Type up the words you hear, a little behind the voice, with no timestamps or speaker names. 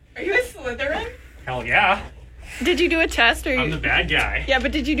Slytherin? Hell yeah. Did you do a test or? I'm the bad guy. Yeah,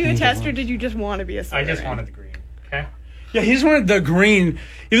 but did you do a test or did you just want to be a Slytherin? I just wanted the green. Okay. Yeah, he just wanted the green.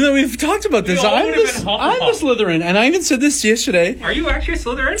 Even though we've talked about this, I'm the Slytherin, and I even said this yesterday. Are you actually a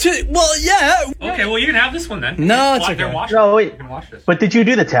Slytherin? Well, yeah. Okay, well you can have this one then. No, it's okay. No, wait. You can watch this. But did you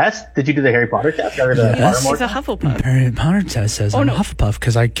do the test? Did you do the Harry Potter test? Or the Yes, he's a Hufflepuff. Harry Potter test says I'm a Hufflepuff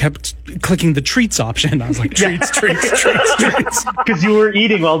because I kept clicking the treats option. I was like, treats. Because you were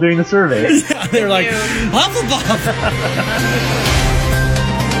eating while doing the survey. Yeah, they're like, Hufflepuff.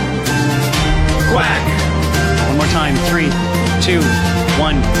 Quack. One more time. 3, 2,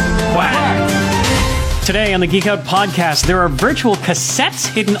 1. Quack. Today on the Geek Out podcast, there are virtual cassettes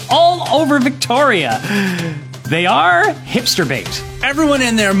hidden all over Victoria. They are hipster bait. Everyone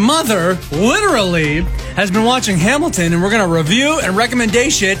and their mother, literally, has been watching Hamilton, and we're going to review and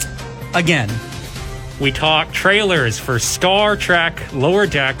recommendation it again. We talk trailers for Star Trek, Lower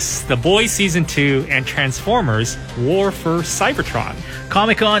Decks, The Boys Season 2, and Transformers War for Cybertron.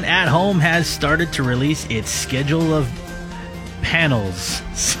 Comic-Con at Home has started to release its schedule of panels.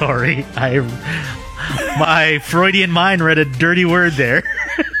 Sorry, my Freudian mind read a dirty word there.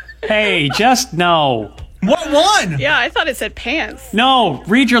 Hey, just no. What one? Yeah, I thought it said pants. No,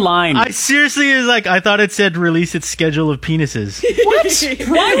 read your line. I seriously I thought it said release its schedule of penises. What?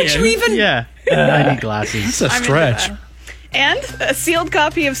 Why would you even... Yeah, I need glasses. That's a stretch. And a sealed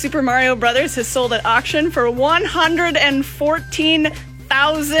copy of Super Mario Brothers has sold at auction for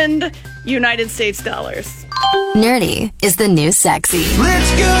 $114,000 United States dollars. Nerdy is the new sexy.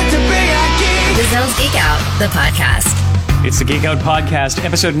 It's good to be a geek. The Zone's Geek Out, the podcast. It's the Geek Out Podcast,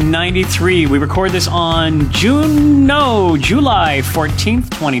 episode 93. We record this on July 14th,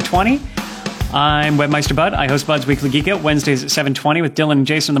 2020. I'm Webmeister Bud. I host Bud's Weekly Geek Out Wednesdays at 7:20 with Dylan and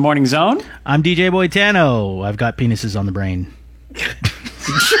Jason in the Morning Zone. I'm DJ Boitano. I've got penises on the brain. You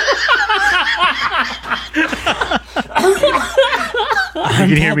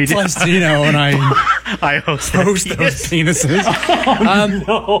can hear me. Plus Dino, and I host those penises.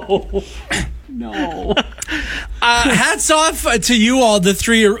 No. Hats off to you all, the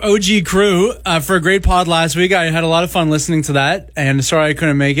three OG crew, for a great pod last week. I had a lot of fun listening to that, and sorry I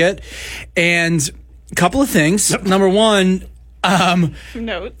couldn't make it. And a couple of things. Yep. Number one,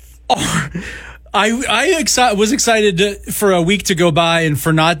 notes. I was excited for a week to go by and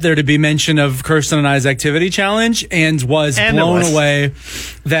for not there to be mention of Kirsten and I's activity challenge, and was blown away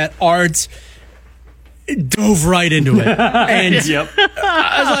that Art dove right into it. And yep.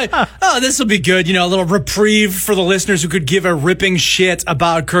 I was like, oh, this will be good. You know, a little reprieve for the listeners who could give a ripping shit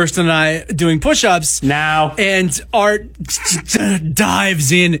about Kirsten and I doing push-ups. Now. And Art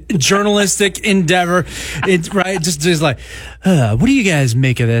dives in, journalistic endeavor. It's right. Just like, what do you guys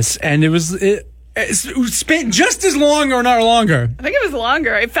make of this? And it spent just as long or not longer. I think it was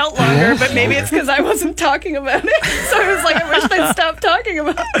longer. It felt longer, but maybe it's because I wasn't talking about it. So I was like, I wish I'd stop talking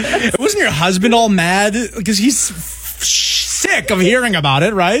about it. Wasn't your husband all mad? Because he's sick of hearing about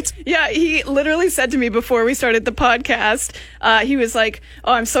it, right? Yeah, he literally said to me before we started the podcast, he was like,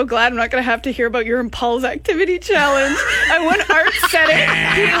 oh, I'm so glad I'm not going to have to hear about your and Paul's activity challenge. And when Art said it,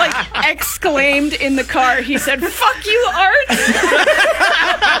 he exclaimed in the car, he said, fuck you, Art!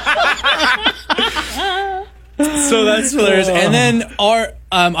 So that's hilarious. And then Art,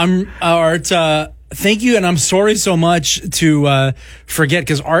 thank you, and I'm sorry so much to forget,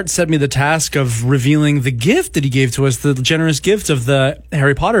 because Art set me the task of revealing the gift that he gave to us, the generous gift of the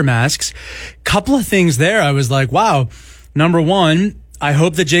Harry Potter masks. Couple of things there. I was like, wow. Number one, I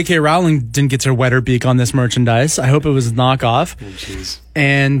hope that J.K. Rowling didn't get her wet her beak on this merchandise. I hope it was a knockoff. Oh, jeez.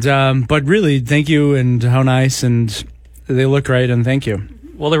 And but really, thank you, and how nice, and they look great, and thank you.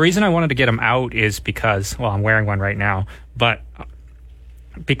 Well, the reason I wanted to get them out is because, well, I'm wearing one right now, but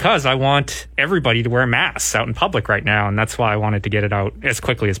because I want everybody to wear masks out in public right now, and that's why I wanted to get it out as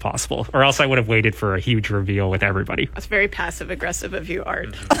quickly as possible, or else I would have waited for a huge reveal with everybody. That's very passive-aggressive of you,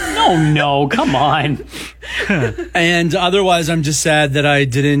 Art. No, come on. And otherwise, I'm just sad that I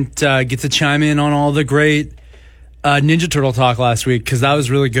didn't get to chime in on all the great Ninja Turtle talk last week, because that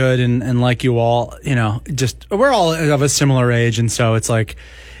was really good, and like you all, you know, just we're all of a similar age, and so it's like,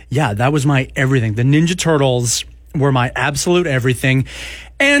 yeah, that was my everything. The Ninja Turtles were my absolute everything.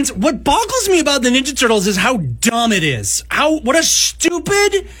 And what boggles me about the Ninja Turtles is how dumb it is. What a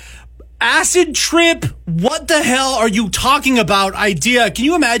stupid acid trip, what the hell are you talking about idea. Can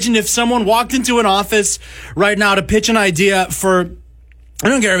you imagine if someone walked into an office right now to pitch an idea for, I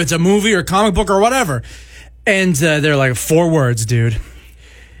don't care if it's a movie or comic book or whatever, and they're like, 4 words, dude.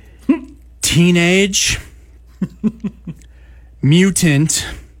 Teenage mutant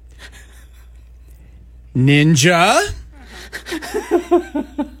ninja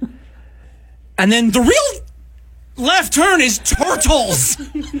And then the real left turn is turtles.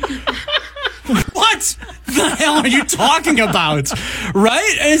 What the hell are you talking about?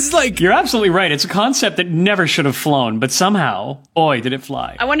 Right? It's like, You're absolutely right. It's a concept that never should have flown, but somehow, boy, did it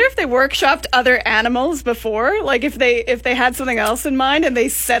fly. I wonder if they workshopped other animals before, like if they had something else in mind and they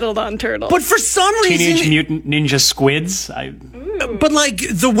settled on turtles. but for some reason, Teenage Mutant Ninja Squids. but like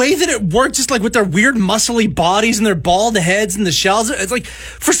the way that it worked, just like with their weird muscly bodies and their bald heads and the shells, it's like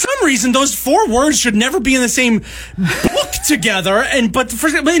for some reason those 4 words should never be in the same book together. But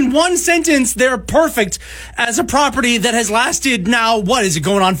in one sentence, they're perfect as a property that has lasted now. What is it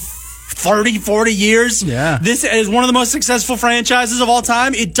going on? 30, 40 years. Yeah. This is one of the most successful franchises of all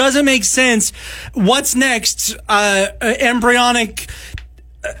time. It doesn't make sense. What's next? Embryonic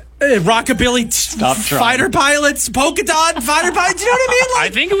rockabilly fighter pilots, polka dot fighter pilots. You know what I mean? I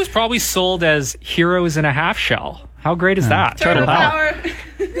think it was probably sold as Heroes in a Half Shell. How great is that? Turtle power.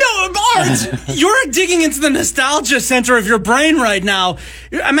 No, Art, you're digging into the nostalgia center of your brain right now.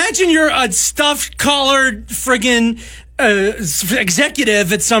 Imagine you're a stuffed collared friggin'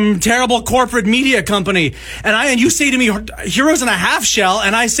 executive at some terrible corporate media company, and you say to me, Heroes in a Half Shell,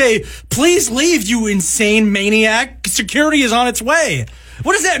 and I say, please leave, you insane maniac. Security is on its way.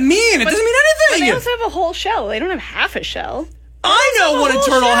 What does that mean? It doesn't mean But anything. they also have a whole shell. They don't have half a shell. I know what a whole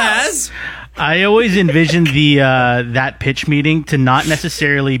turtle shell. has. I always envisioned the that pitch meeting to not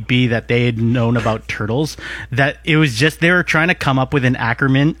necessarily be that they had known about turtles. That it was just they were trying to come up with an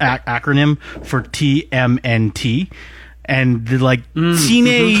acronym for TMNT. And the, like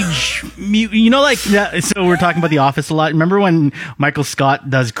teenage, you know, like that. So we're talking about The Office a lot. Remember when Michael Scott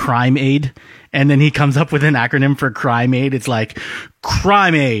does Crime Aid, and then he comes up with an acronym for Crime Aid? It's like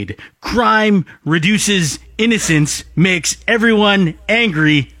Crime Aid. Crime reduces innocence, makes everyone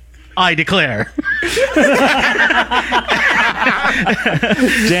angry. I declare.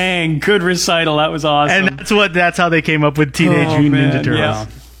 Dang, good recital. That was awesome. And that's how they came up with Teenage Mutant Ninja Turtles. Yeah.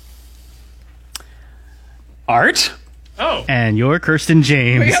 Art? Oh. And you're Kirsten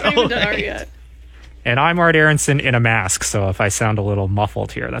James. We haven't even done art yet. And I'm Art Aronson in a mask, so if I sound a little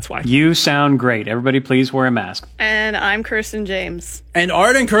muffled here, that's why. You sound great. Everybody please wear a mask. And I'm Kirsten James. And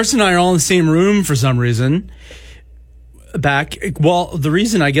Art and Kirsten and I are all in the same room for some reason. The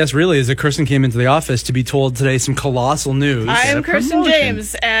reason I guess really is that Kirsten came into the office to be told today some colossal news. I am a Kirsten promotion.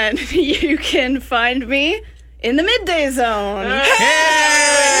 James, and you can find me in the Midday Zone.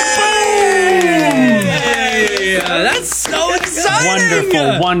 That's so exciting!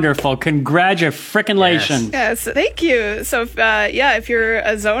 Wonderful, wonderful. Congratulations. Yes, thank you. So, if you're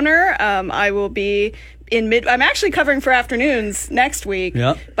a zoner, I will be I'm actually covering for afternoons next week.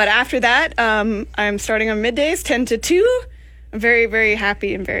 Yeah. But after that, I'm starting on middays, 10 to 2. I'm very, very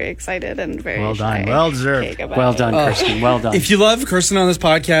happy and very excited and very Well done. shy. Well deserved. Okay, goodbye. Well done, Kirsten. Well done. If you love Kirsten on this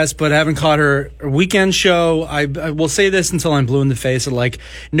podcast but haven't caught her weekend show, I will say this until I'm blue in the face. Like,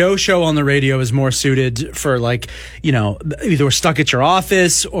 no show on the radio is more suited for, like, you know, either we're stuck at your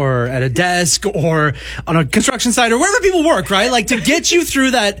office or at a desk or on a construction site or wherever people work, right? Like, to get you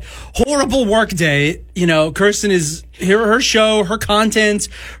through that horrible work day, you know, Kirsten is here. Her show, her content,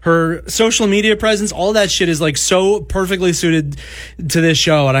 her social media presence, all that shit is like so perfectly suited to this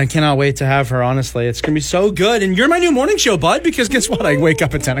show, and I cannot wait to have her. Honestly, it's gonna be so good. And you're my new morning show, bud, because guess what? I wake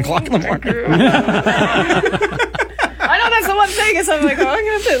up at 10 o'clock in the morning. I know that's the one thing is I'm like, oh, I'm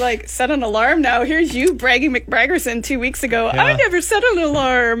gonna have to like set an alarm now. Here's you bragging McBraggerson 2 weeks ago. I never set an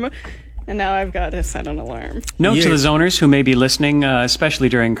alarm. And now I've got to set an alarm. Note to the zoners who may be listening, especially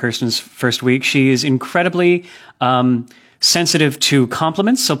during Kirsten's first week, she is incredibly sensitive to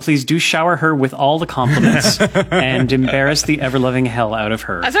compliments, so please do shower her with all the compliments and embarrass the ever-loving hell out of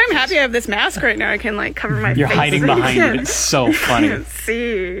her. That's why I'm happy I have this mask right now. I can like cover my You're face. hiding behind it. It's so funny. You can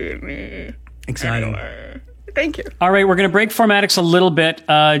see me. Exciting. Thank you. All right, we're going to break formatics a little bit,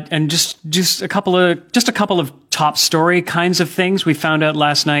 and just a couple of top story kinds of things we found out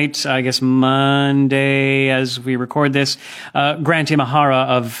last night. I guess Monday, as we record this, Grant Imahara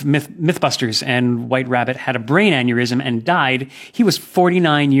of MythBusters and White Rabbit had a brain aneurysm and died. He was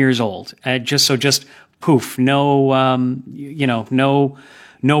 49 years old. Just poof, no, no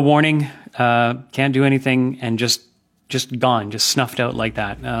warning, can't do anything, and just gone, just snuffed out like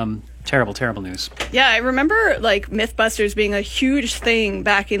that. Terrible news. Yeah, I remember like MythBusters being a huge thing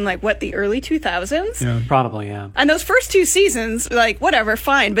back in like the early 2000s. Yeah. Probably, yeah. And those first 2 seasons, like whatever,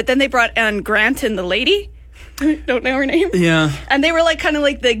 fine. But then they brought on Grant and the lady. Don't know her name. Yeah. And they were like kind of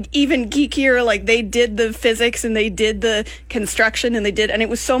like the even geekier, like they did the physics and they did the construction and it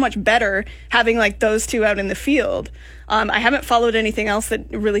was so much better having like those 2 out in the field. I haven't followed anything else that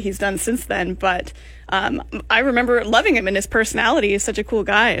really he's done since then, but I remember loving him and his personality. He's such a cool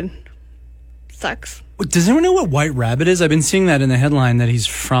guy and sucks. Does anyone know what White Rabbit is? I've been seeing that in the headline that he's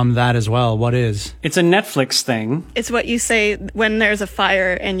from that as well. What is? It's a Netflix thing. It's what you say when there's a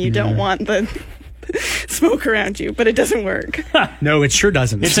fire and you don't want the smoke around you, but it doesn't work. No, it sure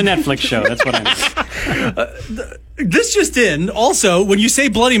doesn't. It's a Netflix show. That's what I mean. This just in. Also, when you say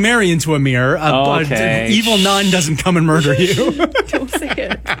Bloody Mary into a mirror, Okay. evil nun doesn't come and murder you. Don't say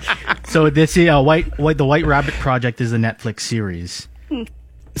it. So this the White Rabbit Project is a Netflix series.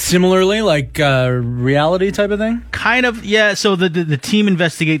 Similarly, like reality type of thing? Kind of, yeah. So the team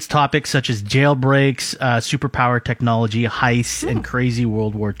investigates topics such as jailbreaks, superpower technology, heists, and crazy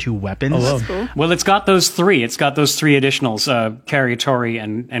World War II weapons. Oh, Cool. Well, it's got those three. It's got those three additionals, Carrie, Tori,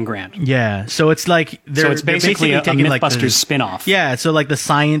 and Grant. Yeah, so it's like So it's basically a taking, like, Mythbusters the- spin-off. Yeah, so like the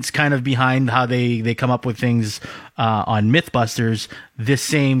science kind of behind how they come up with things on Mythbusters, this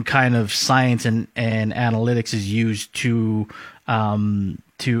same kind of science and analytics is used to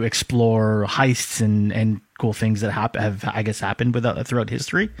explore heists and cool things that have I guess happened throughout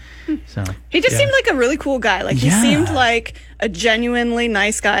history. So He just seemed like a really cool guy. Like, he Yeah. seemed like a genuinely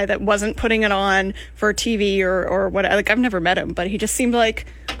nice guy that wasn't putting it on for TV or what. Like, I've never met him, but he just seemed like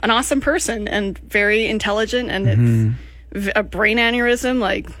an awesome person and very intelligent, and it's a brain aneurysm.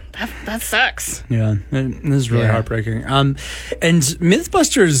 Like, that sucks. Yeah, this is really Yeah. heartbreaking. And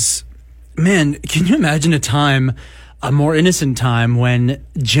Mythbusters, man, can you imagine a more innocent time when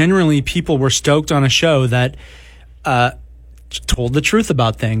generally people were stoked on a show that told the truth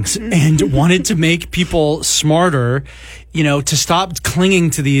about things and wanted to make people smarter, to stop clinging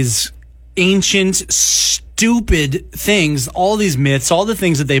to these ancient, stupid things, all these myths, all the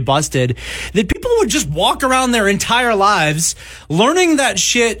things that they busted, that people would just walk around their entire lives learning that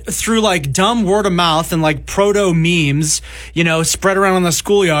shit through like dumb word of mouth and like proto memes, spread around on the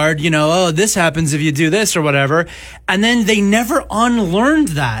schoolyard, oh, this happens if you do this or whatever. And then they never unlearned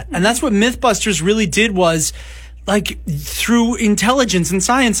that. And that's what Mythbusters really did, was like through intelligence and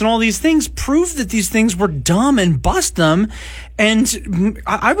science and all these things, prove that these things were dumb and bust them. And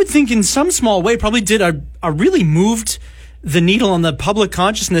I would think in some small way probably did a really moved the needle on the public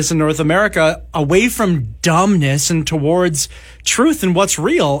consciousness in North America away from dumbness and towards truth and what's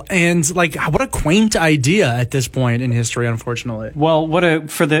real. And like, what a quaint idea at this point in history, unfortunately. Well,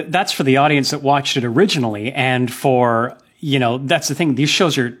 that's for the audience that watched it originally, and for that's the thing. These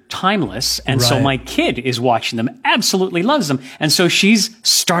shows are timeless, and so Right. my kid is watching them, absolutely loves them, and so she's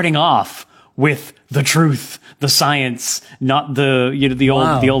starting off with the truth, the science, not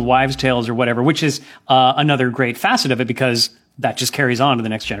the old wives' tales or whatever, which is another great facet of it, because that just carries on to the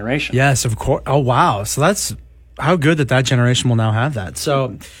next generation. Yes, of course. Oh, wow. So that's how good that generation will now have that.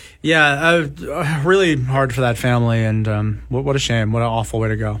 So, yeah, really hard for that family, and what a shame. What an awful way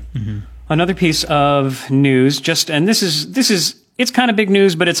to go. Mm-hmm. Another piece of news, and this is it's kind of big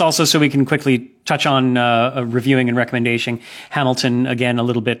news, but it's also so we can quickly touch on reviewing and recommendation. Hamilton, again, a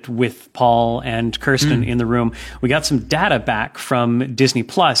little bit with Paul and Kirsten in the room. We got some data back from Disney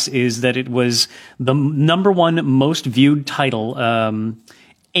Plus, is that it was the number one most viewed title.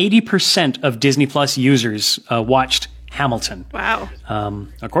 80% of Disney Plus users watched Hamilton. Wow.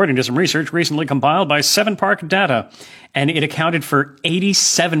 According to some research recently compiled by 7 Park Data. And it accounted for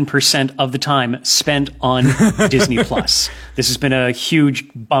 87% of the time spent on Disney Plus. This has been a huge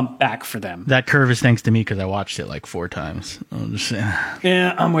bump back for them. that curve is thanks to me because I watched it like 4 times. I'm just saying.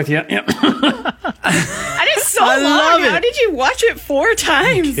 Yeah, I'm with you. Yeah. And it's so I long. love it. How did you watch it 4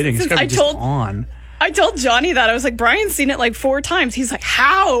 times? Kidding. It's gotta be just on. I told Johnny that. I was like, Brian's seen it like 4 times. He's like,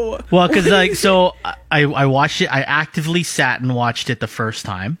 how? Well, because so I watched it. I actively sat and watched it the first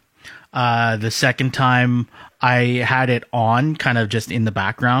time. The second time I had it on, kind of just in the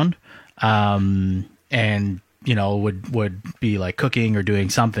background, and would be like cooking or doing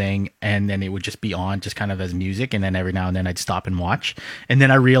something, and then it would just be on, just kind of as music, and then every now and then I'd stop and watch. And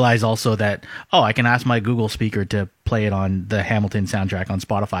then I realized also that I can ask my Google speaker to play it on the Hamilton soundtrack on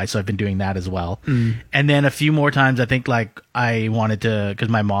Spotify, so I've been doing that as well. And then a few more times, I think like I wanted to, because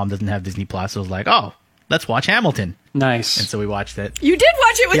my mom doesn't have Disney Plus, so I was like, let's watch Hamilton. Nice. And so we watched it. You did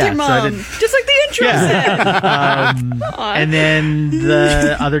watch it with Yeah, your so I mom, did. just like the intro said. And then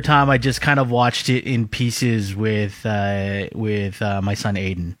the other time I just kind of watched it in pieces with my son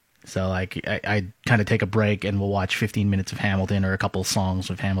Aiden. So like I kind kind of take a break and we'll watch 15 minutes of Hamilton or a couple songs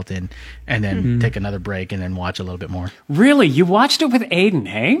of Hamilton, and then take another break and then watch a little bit more. Really? You watched it with Aiden,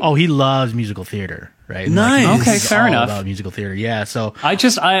 hey? Oh, he loves musical theater, right? Nice. Okay, he's fair all enough. about musical theater, yeah. So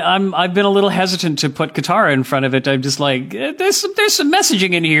I've been a little hesitant to put guitar in front of it. I'm just like, there's some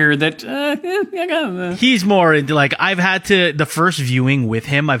messaging in here that he's more into, like, I've had to, the first viewing with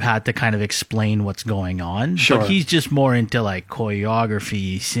him, I've had to kind of explain what's going on. Sure. But he's just more into like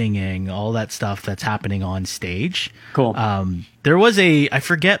choreography, singing, all that stuff that's happening on stage. Cool. There was I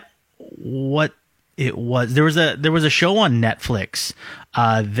forget what it was. There was a show on Netflix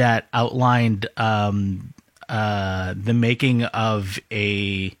that outlined the making of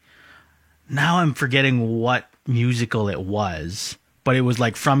now I'm forgetting what musical it was, but it was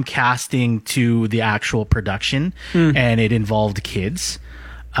like from casting to the actual production, and it involved kids.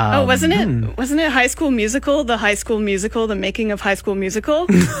 Wasn't it High School Musical? The High School Musical, the making of High School Musical?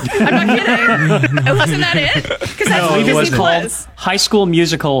 I'm not kidding. Wasn't that it? Because that's what it Disney was called Plus. High School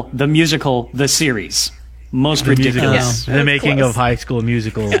Musical, the series. Most ridiculous. Yeah. The making Close. of High School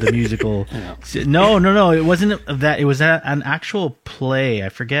Musical, the musical. No, it wasn't that. It was an actual play. I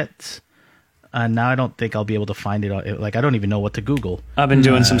forget. Now I don't think I'll be able to find it. Like, I don't even know what to Google. I've been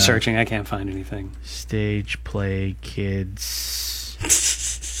doing some searching. I can't find anything. Stage play, kids.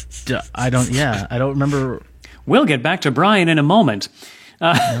 I don't remember. We'll get back to Brian in a moment.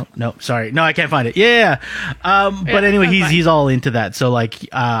 No, sorry. No, I can't find it. Yeah. But anyway, that's fine. he's all into that. So like,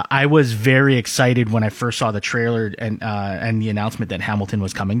 I was very excited when I first saw the trailer and the announcement that Hamilton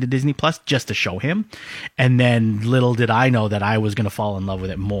was coming to Disney Plus, just to show him. And then little did I know that I was going to fall in love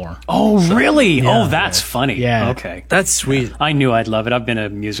with it more. Oh, really? Oh, that's funny. Yeah. Okay. That's sweet. I knew I'd love it. I've been a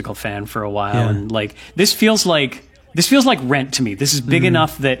musical fan for a while, and like this feels like Rent to me. This is big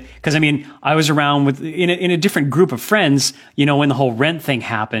enough that, because I mean, I was around in a different group of friends, when the whole Rent thing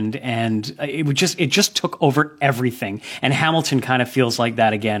happened, and it just took over everything. And Hamilton kind of feels like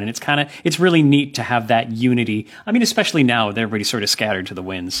that again, and it's really neat to have that unity. I mean, especially now with everybody sort of scattered to the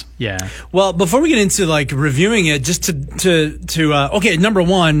winds. Yeah. Well, before we get into like reviewing it, just okay, number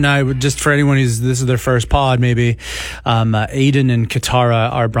one, I would just, for anyone this is their first pod, maybe, Aiden and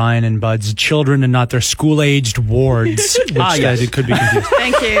Katara are Brian and Bud's children and not their school-aged wards, which yes. it could be confused.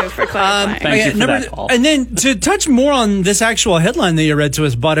 Thank you for clarifying. Thank you for that, Paul. And then to touch more on this actual headline that you read to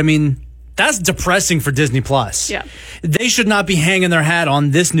us, Bud, I mean, that's depressing for Disney Plus. Yeah. They should not be hanging their hat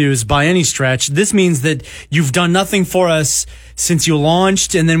on this news by any stretch. This means that you've done nothing for us since you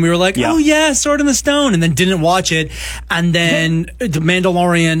launched, and then we were like, oh yeah, Sword in the Stone, and then didn't watch it, and then The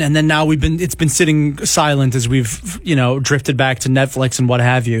Mandalorian, and then now it's been sitting silent as we've, drifted back to Netflix and what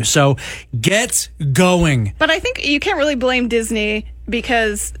have you. So get going. But I think you can't really blame Disney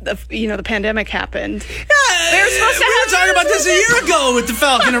because the pandemic happened. We were supposed to have talking about this a year ago with the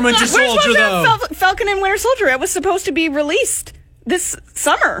Falcon and Winter We're supposed Soldier, to though. have Falcon and Winter Soldier. It was supposed to be released this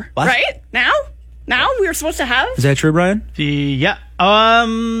summer, What? right? Now we were supposed to have. Is that true, Brian?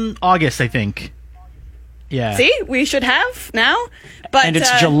 August, I think. Yeah. See, we should have now, but And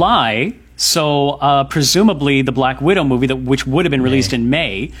it's July, so presumably the Black Widow movie, which would have been released in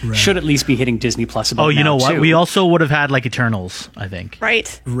May, should at least be hitting Disney Plus about Oh, you now, know what? too. We also would have had like Eternals, I think.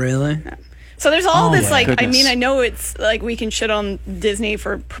 right. Really? So there's all this like goodness. I mean I know it's like we can shit on Disney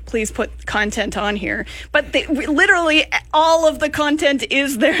for please put content on here, but literally all of the content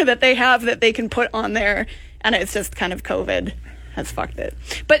is there that they have that they can put on there, and it's just kind of COVID has fucked it.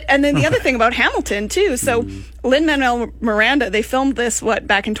 But and then the other thing about Hamilton too. So Lin-Manuel Miranda, they filmed this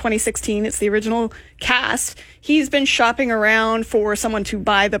back in 2016. It's the original cast. He's been shopping around for someone to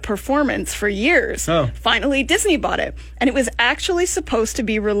buy the performance for years. Oh. Finally, Disney bought it, and it was actually supposed to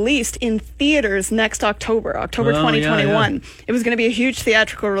be released in theaters next October 2021. It was going to be a huge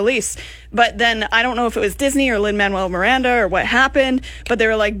theatrical release, but then I don't know if it was Disney or Lin-Manuel Miranda or what happened, but they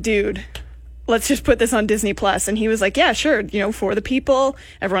were like, dude, let's just put this on Disney Plus. And he was like, yeah, sure. For the people,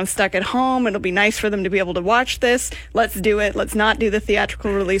 everyone's stuck at home. It'll be nice for them to be able to watch this. Let's do it. Let's not do the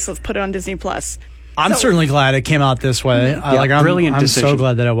theatrical release. Let's put it on Disney Plus. I'm certainly glad it came out this way. brilliant I'm decision. so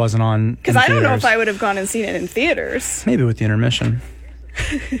glad that it wasn't on. Because I don't know if I would have gone and seen it in theaters. Maybe with the intermission.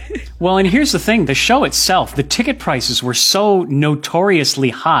 Well, and here's the thing. The show itself, the ticket prices were so notoriously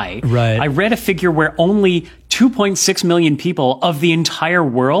high. Right. I read a figure where only 2.6 million people of the entire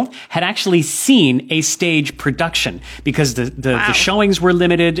world had actually seen a stage production because the showings were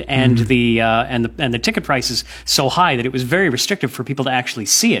limited and the ticket prices so high that it was very restrictive for people to actually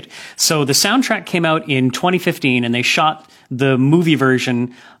see it. So the soundtrack came out in 2015 and they shot the movie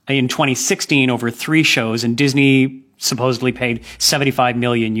version in 2016 over 3 shows, and Disney supposedly paid 75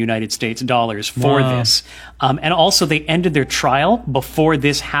 million United States dollars for this. And also they ended their trial before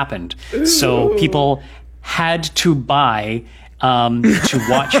this happened. So people had to buy to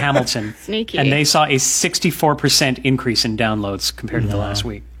watch Hamilton. Sneaky. And they saw a 64% increase in downloads compared to the last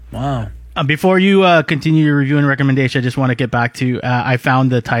week. Wow. Before you continue your review and recommendation, I just want to get back to, I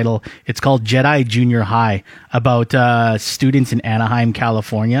found the title. It's called Jedi Junior High, about students in Anaheim,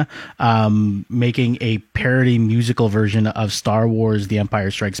 California, making a parody musical version of Star Wars The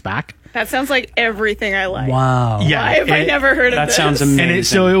Empire Strikes Back. That sounds like everything I like. Wow. Yeah. Why have I never heard of That this? sounds amazing. And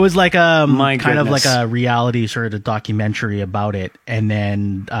so it was like My kind of like goodness. a reality sort of documentary about it, and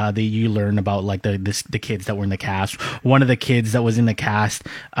then you learn about like the kids that were in the cast. One of the kids that was in the cast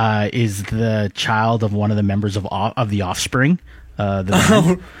is the child of one of the members of The Offspring.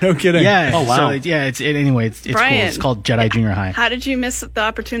 No kidding. Yeah. Oh, wow. So it's anyway, it's cool. Brian, It's called Jedi Junior High. How did you miss the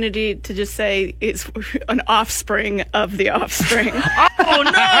opportunity to just say it's an offspring of the offspring?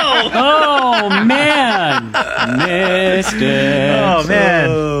 Oh, man. Missed it. Oh man.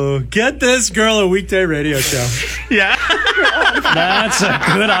 Oh, get this girl a weekday radio show. Yeah. That's a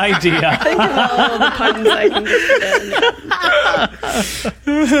good idea. Think of all the puns I can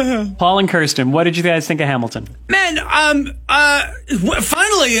get in. Paul and Kirsten, what did you guys think of Hamilton? Man, finally,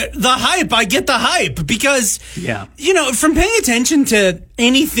 the hype. I get the hype because, Yeah. you know, from paying attention to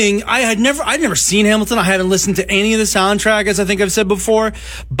anything, I'd never seen Hamilton. I haven't listened to any of the soundtrack, as I think I've said before.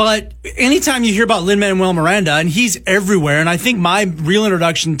 But anytime you hear about Lin-Manuel Miranda, and he's everywhere, and I think my real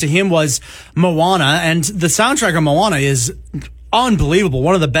introduction to him was Moana, and the soundtrack of Moana is unbelievable.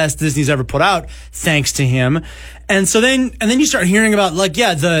 One of the best Disney's ever put out, thanks to him. And so then you start hearing about, like,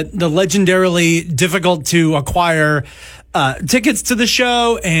 yeah, the legendarily difficult to acquire tickets to the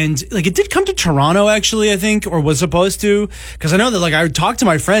show, and like it did come to Toronto actually, I think, or was supposed to, because I know that like I would talk to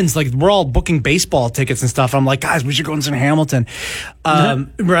my friends, like we're all booking baseball tickets and stuff. I'm like, guys, we should go and see Hamilton,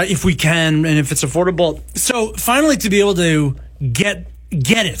 right, if we can and if it's affordable. So finally to be able to get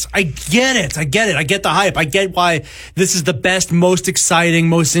it. I get it. I get the hype. I get why this is the best, most exciting,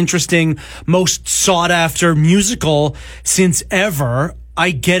 most interesting, most sought after musical since ever.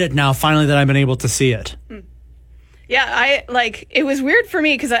 I get it now finally that I've been able to see it. Yeah, it was weird for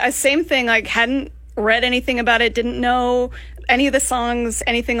me because same thing, like hadn't read anything about it, didn't know any of the songs,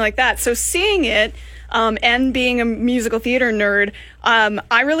 anything like that. So seeing it, and being a musical theater nerd,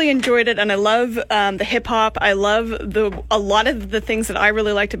 I really enjoyed it, and I love the hip hop. I love a lot of the things that I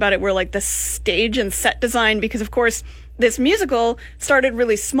really liked about it were like the stage and set design, because of course this musical started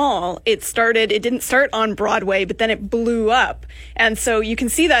really small. It didn't start on Broadway, but then it blew up. And so you can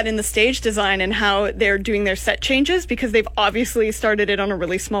see that in the stage design and how they're doing their set changes, because they've obviously started it on a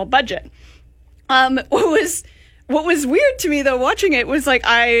really small budget. What was weird to me though watching it was like,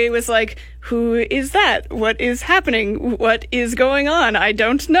 I was like, who is that? What is happening? What is going on? I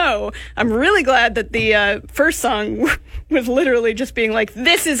don't know. I'm really glad that the first song was literally just being like,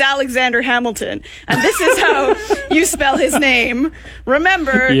 this is Alexander Hamilton, and this is how you spell his name.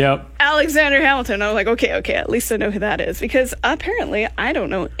 Remember, Yep. Alexander Hamilton. I was like, okay, at least I know who that is, because apparently I don't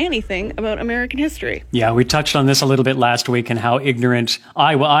know anything about American history. Yeah, we touched on this a little bit last week and how ignorant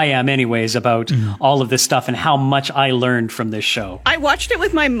I am anyways about all of this stuff and how much I learned from this show. I watched it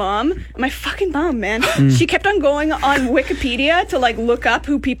with my mom. My fucking mom, man. She kept on going on Wikipedia to like look up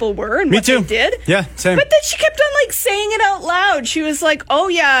who people were and what too. they did. Yeah, same. But then she kept on like saying it out loud. She was like, "Oh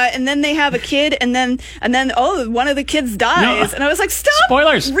yeah," and then they have a kid, and then oh, one of the kids dies, No. and I was like, "Stop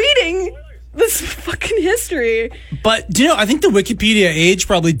Spoilers. reading this fucking history." But, do you know, I think the Wikipedia age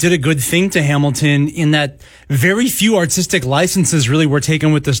probably did a good thing to Hamilton in that very few artistic licenses really were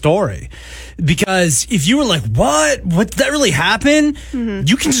taken with the story. Because if you were like, what? Did that really happen?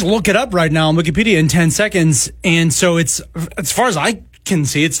 You can just look it up right now on Wikipedia in 10 seconds. And so it's, as far as I can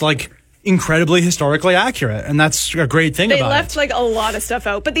see, it's like incredibly historically accurate. And that's a great thing They about left it. like a lot of stuff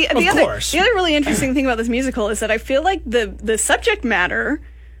out. But the course. other really interesting thing about this musical is that I feel like the subject matter,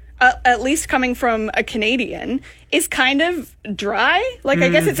 at least coming from a Canadian, is kind of dry. Like, I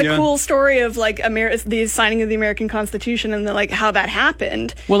guess it's a cool story of like the signing of the American Constitution and like how that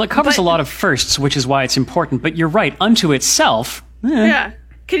happened. Well, it covers But- a lot of firsts, which is why it's important. But you're right, unto itself, Yeah.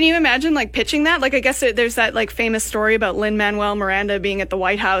 Can you imagine like pitching that? Like, I guess there's that like famous story about Lin-Manuel Miranda being at the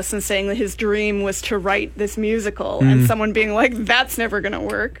White House and saying that his dream was to write this musical, and someone being like, "That's never gonna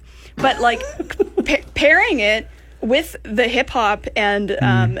work." But like pairing it with the hip hop and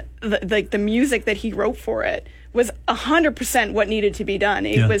the music that he wrote for it was 100% what needed to be done.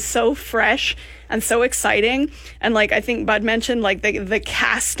 It was so fresh and so exciting. And like, I think Bud mentioned, like the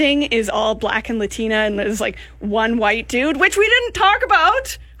casting is all Black and Latina, and there's like one white dude, which we didn't talk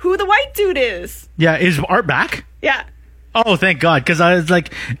about who the white dude is. Yeah, is Art back? Yeah. Oh, thank God, because I was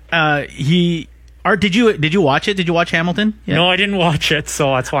like, did you watch it? Did you watch Hamilton? Yeah. No, I didn't watch it,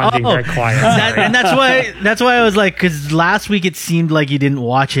 so that's why I'm being very quiet. Sorry. And that's why I was like, because last week it seemed like you didn't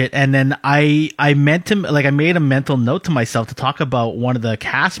watch it, and then I meant to, like, I made a mental note to myself to talk about one of the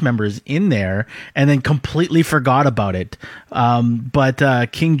cast members in there, and then completely forgot about it.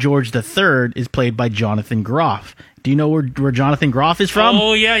 But King George III is played by Jonathan Groff. Do you know where Jonathan Groff is from?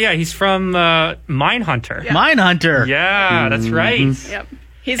 Oh yeah, he's from Mindhunter. Yeah. Mindhunter. Yeah, that's right. Yep.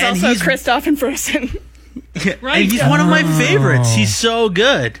 He's also Kristoff in Frozen. Right. And he's one of my favorites. He's so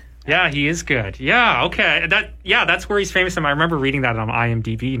good. Yeah, he is good. Yeah, okay. That's where he's famous. And I remember reading that on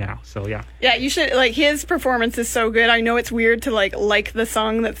IMDb now. So yeah. Yeah, you should, like, his performance is so good. I know it's weird to like the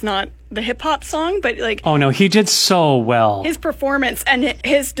song that's not the hip hop song, but like, Oh no, he did so well. his performance and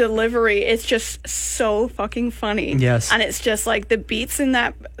his delivery is just so fucking funny. Yes. And it's just like the beats in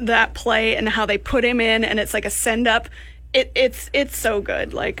that play and how they put him in, and it's like a send up. It's so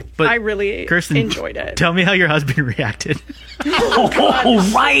good. Like, But I really Kirsten, enjoyed it. Tell me how your husband reacted.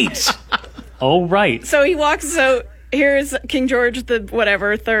 Oh right. Oh right. So he walks. So here's King George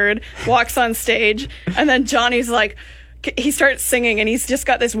third walks on stage, and then Johnny's like, he starts singing, and he's just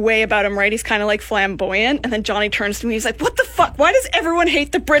got this way about him, right? He's kind of like flamboyant, and then Johnny turns to me, he's like, "What the fuck? Why does everyone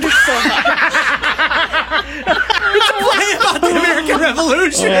hate the British so much?" About the American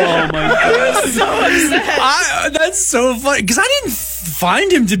Revolution. Oh my God. So upset. That's so funny because I didn't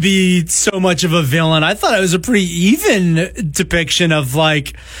find him to be so much of a villain. I thought it was a pretty even depiction of,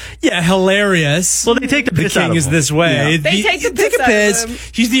 like, hilarious. Well, they take the piss king out of is him. this way. Yeah. They take the piss a out of piss.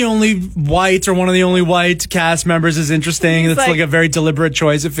 him. He's the only white or one of the only white cast members is interesting. He's That's like like- a very deliberate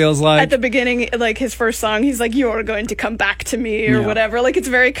choice. It feels like At the beginning, like his first song, he's like, "You're going to come back to me," or Yeah. whatever. Like, it's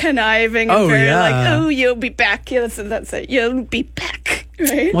very conniving and Oh, very yeah. like, "Oh, you'll be back." Yeah, that's it. You'll be back.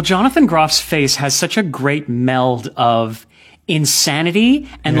 Right? Well, Jonathan Groff's face has such a great meld of insanity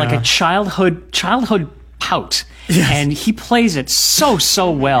and like a childhood pout. Yes. And he plays it so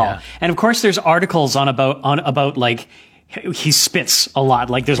well. And of course there's articles about like he spits a lot.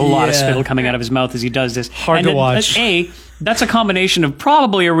 Like there's a lot of Yeah. spittle coming out of his mouth as he does this. Hard And to then, watch. That's a combination of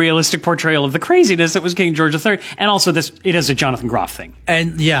probably a realistic portrayal of the craziness that was King George III, and also it is a Jonathan Groff thing.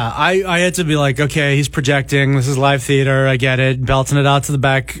 And I had to be like, okay, he's projecting. This is live theater. I get it. Belting it out to the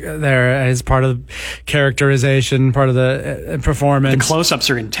back there as part of the characterization, part of the performance. The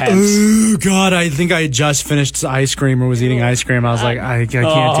close-ups are intense. Oh God, I think I had just finished ice cream or was eating ice cream. I was like, I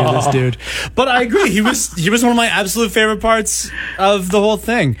can't do this, dude. But I agree. He was one of my absolute favorite parts of the whole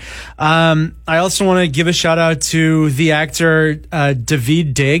thing. I also want to give a shout out to the actor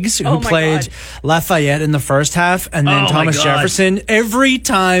David Diggs, who Oh my played God. Lafayette in the first half, and then Oh my Thomas God. Jefferson. Every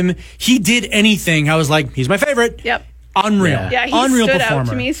time he did anything, I was like, he's my favorite. Yep. Unreal. Yeah, he Unreal stood performer. out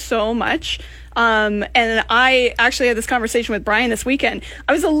to me so much. And I actually had this conversation with Brian this weekend.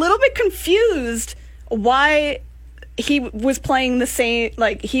 I was a little bit confused why he was playing the same,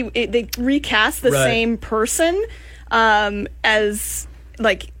 like they recast the Right. same person as,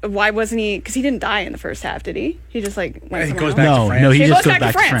 like, why wasn't he, because he didn't die in the first half, did he? He just like went He somewhere goes else? back to No, France. no, he He just goes goes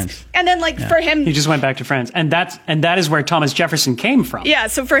back to France. And then, like, for him, He just went back to France, and that is where Thomas Jefferson came from. yeah,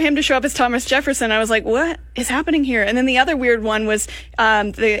 so for him to show up as Thomas Jefferson, I was like, what is happening here? And then the other weird one was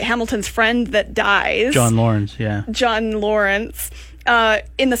the Hamilton's friend that dies. John Lawrence, yeah. John Lawrence.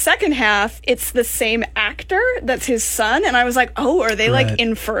 In the second half, it's the same actor that's his son, and I was like, oh, are they Right. like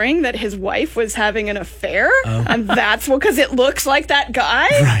inferring that his wife was having an affair? And that's because it looks like that guy.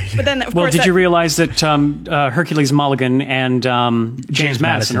 Right. But then, of Well, course, did you realize that Hercules Mulligan and James Madison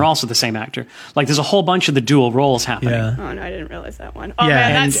Madison. are also the same actor? Like, there's a whole bunch of the dual roles happening. Yeah. Oh no, I didn't realize that one. Oh Yeah,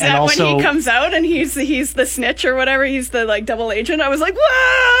 man, and- that's and when also- he comes out and he's the snitch or whatever. He's the like double agent. I was like,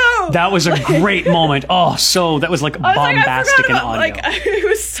 whoa! That was a great moment. Oh, so that was like I was like, I bombastic forgot in about, audio. like, it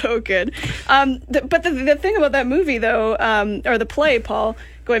was so good. But the thing about that movie, though, or the play, Paul,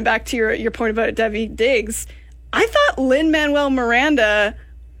 going back to your point about David Diggs, I thought Lin-Manuel Miranda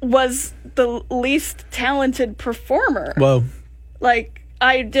was the least talented performer. Whoa. Like,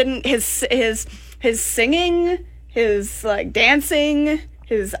 I didn't his singing, his like dancing,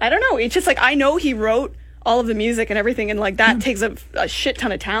 I don't know. It's just like, I know he wrote all of the music and everything, and like that takes a shit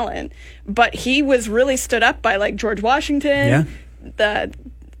ton of talent. But he was really stood up by like George Washington, the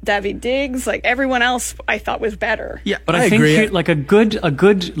David Diggs, like everyone else I thought was better. Yeah, But I I think agree. like a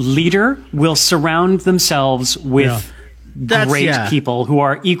good leader will surround themselves with great people who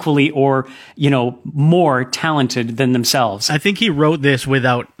are equally or, more talented than themselves. I think he wrote this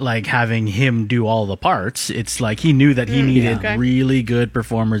without like having him do all the parts. It's like he knew that he needed really good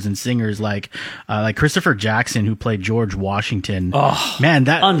performers and singers like Christopher Jackson, who played George Washington. Oh, man,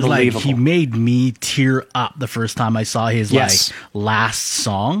 that unbelievable. Like, he made me tear up the first time I saw his like last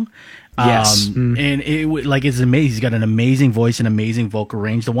song. Yes. And it's amazing. He's got an amazing voice and amazing vocal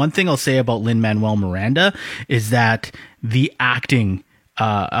range. The one thing I'll say about Lin-Manuel Miranda is that the acting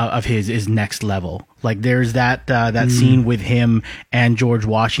of his is next level. Like there's that scene with him and George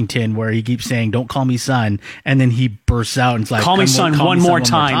Washington where he keeps saying, "Don't call me son," and then he bursts out and it's like, call me son one more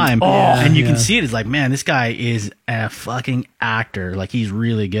time. Oh, and you can see it. It's like, man, this guy is a fucking actor. Like he's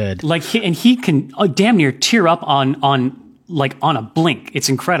really good. Like he can damn near tear up on a blink. It's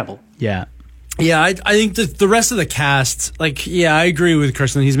incredible. Yeah. Yeah, I think the rest of the cast, I agree with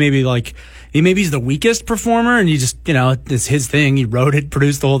Kirsten. He's maybe he's the weakest performer, and he just, it's his thing. He wrote it,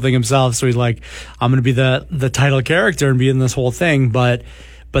 produced the whole thing himself. So he's like, I'm going to be the title character and be in this whole thing. But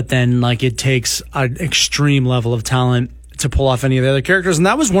then it takes an extreme level of talent to pull off any of the other characters. And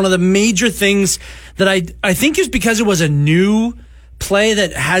that was one of the major things that I think is because it was a new play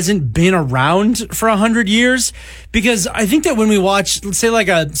that hasn't been around for 100 years, because I think that when we watch, let's say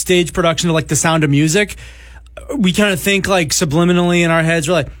a stage production of The Sound of Music, we kind of think subliminally in our heads,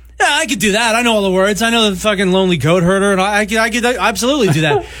 we're like, yeah, I could do that. I know all the words. I know the fucking Lonely Goat Herder, and I could absolutely do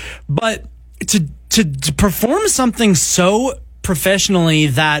that. But to perform something so professionally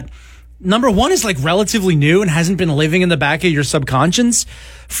that, number one, is relatively new and hasn't been living in the back of your subconscious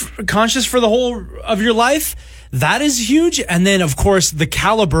conscious for the whole of your life, that is huge. And then, of course, the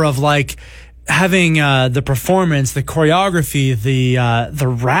caliber of having the performance, the choreography, the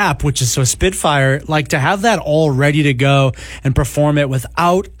rap, which is so Spitfire, to have that all ready to go and perform it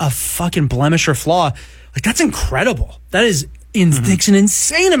without a fucking blemish or flaw, that's incredible. That is takes an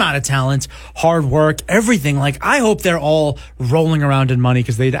insane amount of talent, hard work, everything. I hope they're all rolling around in money,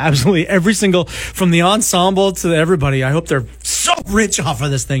 because they'd absolutely, every single, from the ensemble to everybody, I hope they're so rich off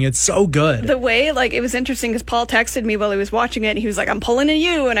of this thing. It's so good. The way, it was interesting because Paul texted me while he was watching it, and he was like, I'm pulling in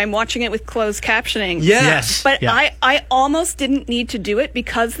you, and I'm watching it with closed captioning. Yes. But I almost didn't need to do it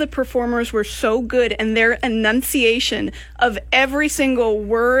because the performers were so good, and their enunciation of every single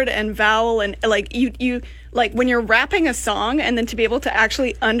word and vowel, and you when you're rapping a song and then to be able to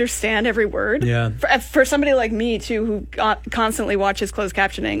actually understand every word. Yeah. For somebody like me too, who constantly watches closed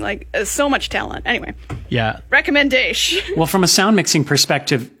captioning, so much talent. Anyway. Yeah. Recommendation. Well, from a sound mixing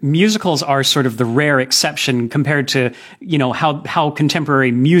perspective, musicals are sort of the rare exception compared to, how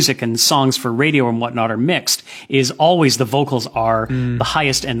contemporary music and songs for radio and whatnot are mixed, is always the vocals are the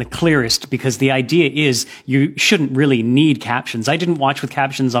highest and the clearest, because the idea is you shouldn't really need captions. I didn't watch with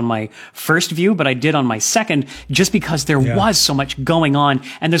captions on my first view, but I did on my second, just because there was so much going on,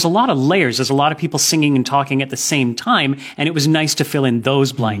 and there's a lot of layers. There's a lot of people singing and talking at the same time, and it was nice to fill in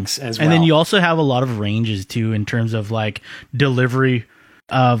those blanks as well. And then you also have a lot of ranges too, in terms of delivery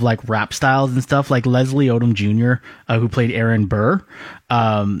of rap styles and stuff. Like Leslie Odom Jr., who played Aaron Burr,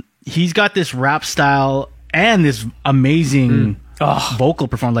 he's got this rap style and this amazing vocal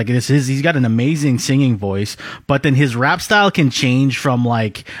performance. He's got an amazing singing voice, but then his rap style can change from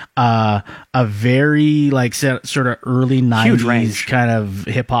a very sort of early 90s kind of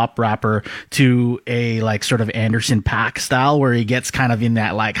hip hop rapper to a sort of Anderson .Paak style, where he gets kind of in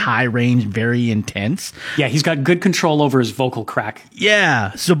that high range, very intense. Yeah, he's got good control over his vocal crack.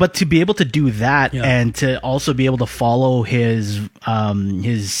 Yeah. So, but to be able to do that and to also be able to follow his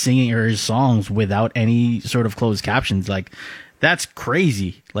singing or his songs without any sort of closed captions, that's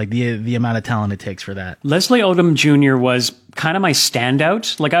crazy. The amount of talent it takes for that. Leslie Odom Jr. was kind of my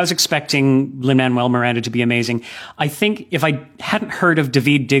standout. I was expecting Lin-Manuel Miranda to be amazing. I think if I hadn't heard of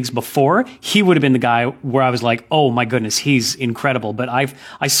Daveed Diggs before, he would have been the guy where I was like, oh my goodness, he's incredible. But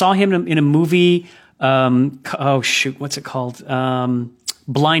I saw him in a movie, what's it called?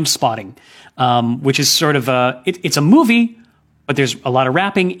 Blind Spotting, which is sort of it's a movie, but there's a lot of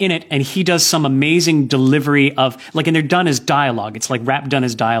rapping in it, and he does some amazing delivery of, and they're done as dialogue. It's rap done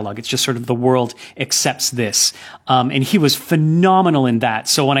as dialogue. It's just sort of the world accepts this. And he was phenomenal in that.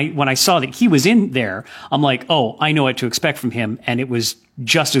 So when I saw that he was in there, I'm like, oh, I know what to expect from him. And it was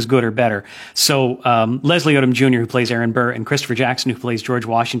just as good or better. So Leslie Odom Jr., who plays Aaron Burr, and Christopher Jackson, who plays George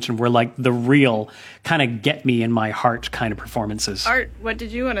Washington, were the real kind of get me in my heart kind of performances. Art, what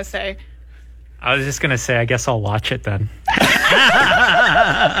did you want to say? I was just going to say, I guess I'll watch it then.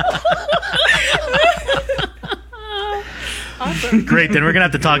 Awesome. Great, then we're going to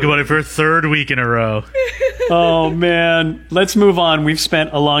have to talk about it for a third week in a row. Oh, man. Let's move on. We've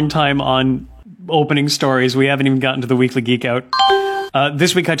spent a long time on opening stories. We haven't even gotten to the Weekly Geek Out.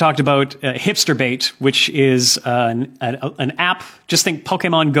 This week I talked about Hipster Bait, which is an app. Just think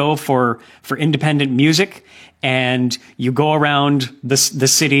Pokemon Go for independent music. And you go around the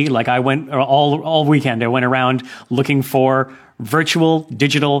city. Like I went all weekend. I went around looking for virtual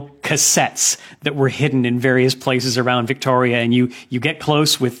digital cassettes that were hidden in various places around Victoria. And you get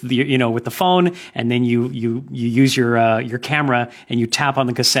close with the phone, and then you use your camera and you tap on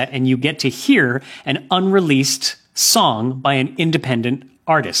the cassette, and you get to hear an unreleased song by an independent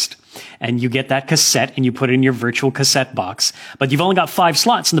artist. And you get that cassette and you put it in your virtual cassette box. But you've only got 5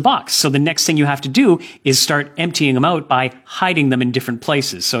 slots in the box. So the next thing you have to do is start emptying them out by hiding them in different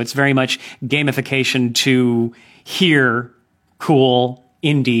places. So it's very much gamification to hear cool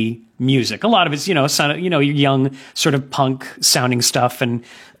indie music. A lot of it's, young sort of punk sounding stuff and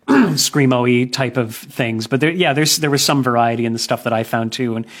screamo-y type of things. But there was some variety in the stuff that I found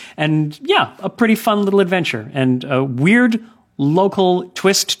too. And a pretty fun little adventure and a weird local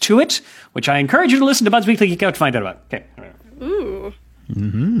twist to it, which I encourage you to listen to Bud's Weekly Geek Out to find out about. Okay. Ooh.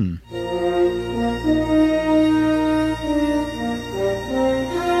 Mm-hmm.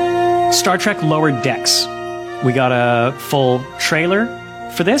 Star Trek Lower Decks. We got a full trailer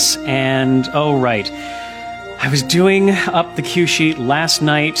for this, and I was doing up the cue sheet last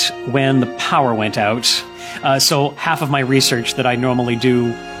night when the power went out. So half of my research that I normally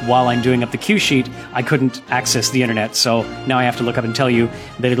do while I'm doing up the cue sheet, I couldn't access the internet. So now I have to look up and tell you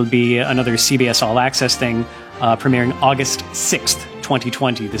that it'll be another CBS All Access thing premiering August 6th,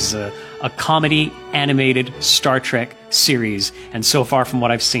 2020. This is a comedy animated Star Trek series. And so far from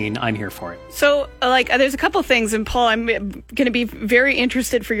what I've seen, I'm here for it. So, there's a couple things, and Paul, I'm going to be very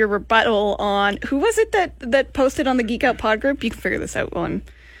interested for your rebuttal on who was it that posted on the Geek Out Pod group? You can figure this out while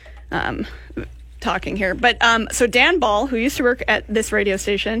I'm talking here. But so Dan Ball, who used to work at this radio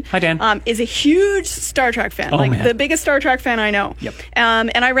station, hi Dan, is a huge Star Trek fan, the biggest Star Trek fan I know. Yep.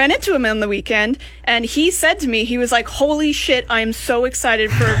 And I ran into him on the weekend, and he said to me, he was like, "Holy shit, I am so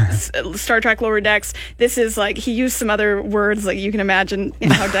excited for Star Trek Lower Decks." This is he used some other words, you can imagine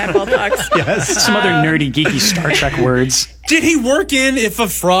in how Dan Ball talks. Yes, some other nerdy, geeky Star Trek words. Did he work in If a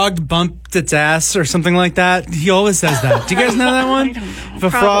Frog Bumped Its Ass or something like that? He always says that. Do you guys know that one? I don't know. If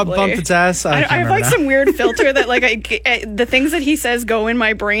a frog bumped its ass, I have some weird filter that the things that he says go in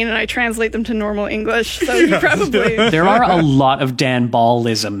my brain and I translate them to normal English. So he probably there are a lot of Dan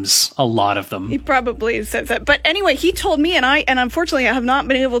Ball-isms, a lot of them. He probably says that. But anyway, he told me, and unfortunately I have not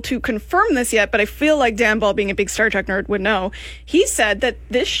been able to confirm this yet, but I feel like Dan Ball, being a big Star Trek nerd, would know. He said that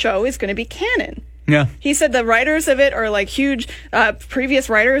this show is going to be canon. Yeah. He said the writers of it are huge previous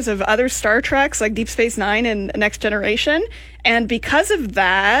writers of other Star Treks like Deep Space Nine and Next Generation. And because of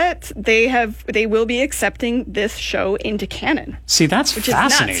that, they will be accepting this show into canon. See, that's which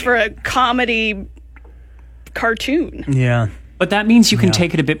fascinating. Is nuts for a comedy cartoon. Yeah. But that means you can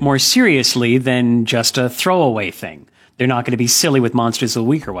take it a bit more seriously than just a throwaway thing. They're not going to be silly with Monsters of the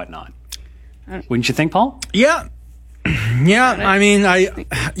Week or whatnot. Wouldn't you think, Paul? Yeah. Yeah, I mean, I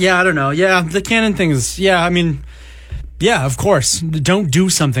don't know. Yeah, the canon thing is, of course. Don't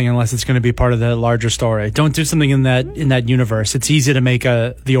do something unless it's going to be part of the larger story. Don't do something in that universe. It's easy to make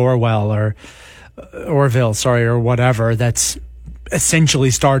the Orville or whatever that's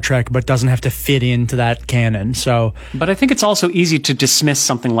essentially Star Trek but doesn't have to fit into that canon. So, but I think it's also easy to dismiss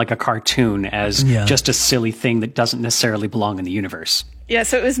something like a cartoon as just a silly thing that doesn't necessarily belong in the universe. Yeah,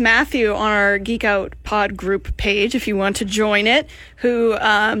 so it was Matthew on our Geek Out Pod group page, if you want to join it, who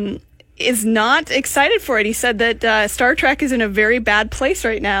is not excited for it. He said that Star Trek is in a very bad place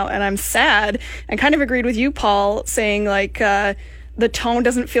right now, and I'm sad. And kind of agreed with you, Paul, saying the tone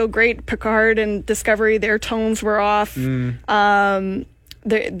doesn't feel great. Picard and Discovery, their tones were off.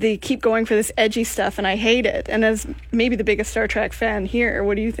 They keep going for this edgy stuff, and I hate it. And as maybe the biggest Star Trek fan here,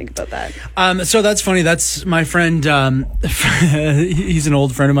 what do you think about that? So that's funny. That's my friend. He's an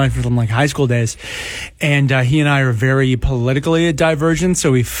old friend of mine from high school days, and he and I are very politically divergent.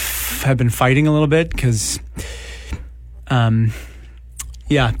 So we have been fighting a little bit because,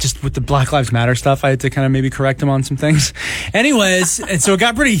 just with the Black Lives Matter stuff, I had to kind of maybe correct him on some things. Anyways, and so it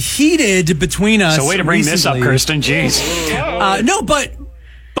got pretty heated between us. So way to bring this up, Kirsten. Jeez. But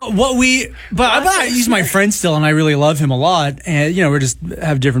he's my friend still, and I really love him a lot. And we just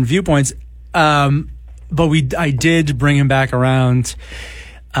have different viewpoints. But I did bring him back around,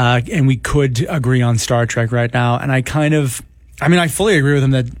 and we could agree on Star Trek right now. And I fully agree with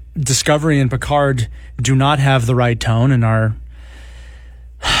him that Discovery and Picard do not have the right tone and are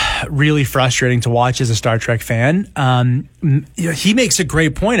really frustrating to watch as a Star Trek fan. He makes a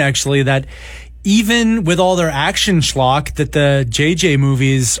great point, actually, that even with all their action schlock, that the JJ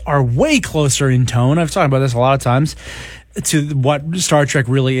movies are way closer in tone. I've talked about this a lot of times, to what Star Trek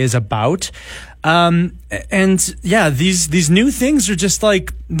really is about. And yeah, these new things are just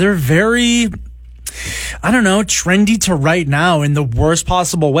like, they're very, I don't know, trendy to right now in the worst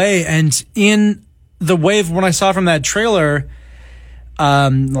possible way. And in the way of when I saw from that trailer,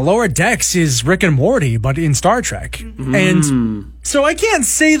 the Lower Decks is Rick and Morty, but in Star Trek. And so I can't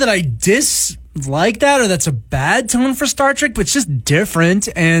say that I dislike that or that's a bad tone for Star Trek, but it's just different.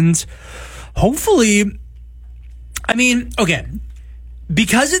 And hopefully, I mean, okay,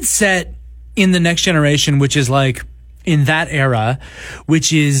 because it's set in the next generation, which is like in that era,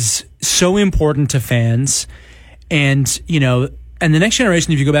 which is so important to fans. And, you know, and the next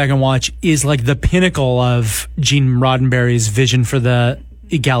generation, if you go back and watch, is like the pinnacle of Gene Roddenberry's vision for the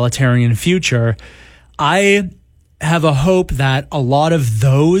egalitarian future. I have a hope that a lot of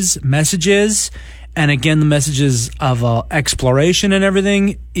those messages, and again, the messages of exploration and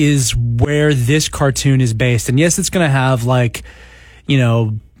everything, is where this cartoon is based. And yes, it's going to have like, you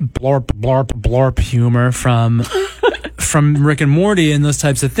know, blorp, blorp, blorp humor from Rick and Morty and those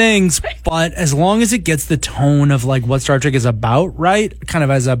types of things. But as long as it gets the tone of like what Star Trek is about, right, kind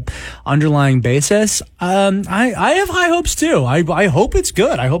of as a underlying basis, I have high hopes too. I hope it's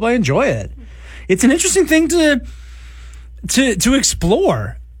good. I hope I enjoy it. It's an interesting thing to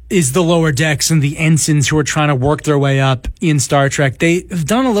explore, is the Lower Decks and the ensigns who are trying to work their way up in Star Trek. They've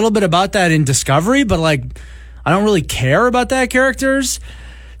done a little bit about that in Discovery, but like, I don't really care about that character's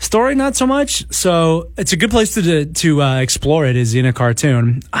story, not so much. So it's a good place to explore it, is in a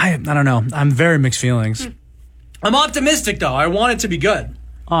cartoon. I don't know. I'm very mixed feelings. I'm optimistic though. I want it to be good.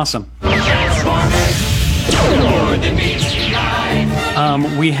 Awesome.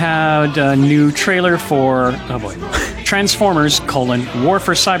 We had a new trailer for, oh boy, Transformers, War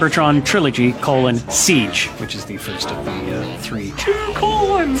for Cybertron Trilogy, Siege, which is the first of the three. Two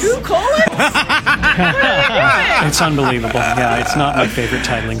colons? It's unbelievable. Yeah, it's not my favorite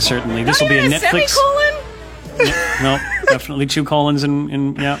titling, certainly. This will be a Netflix. Semicolon? No, definitely two colons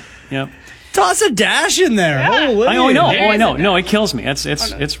and yeah. Toss a dash in there. Yeah. Holy. I know. No, it kills me.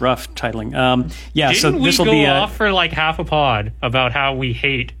 It's rough titling. Yeah, so Didn't this will we be go off for like half a pod about how we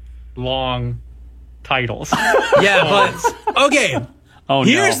hate long titles? Yeah, but okay. Oh,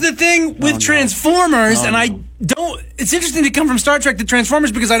 Here's the thing with Transformers, and I don't. It's interesting to come from Star Trek to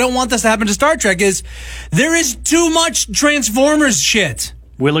Transformers because I don't want this to happen to Star Trek. Is there is too much Transformers shit?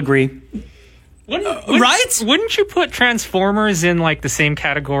 We'll agree. Right? Wouldn't you put Transformers in like the same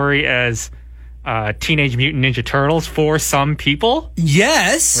category as Teenage Mutant Ninja Turtles for some people?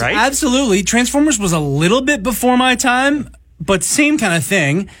 Yes, right? Absolutely. Transformers was a little bit before my time, but same kind of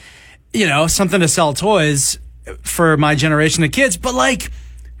thing. You know, something to sell toys for my generation of kids. But like,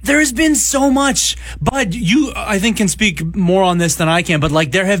 there has been so much. Bud, you, I think, can speak more on this than I can. But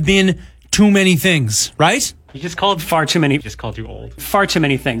like, there have been too many things, right? You just called far too many. Just called you old. Far too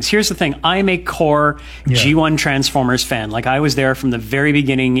many things. Here's the thing. I'm a core G1 Transformers fan. Like, I was there from the very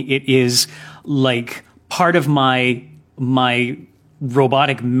beginning. It is like part of my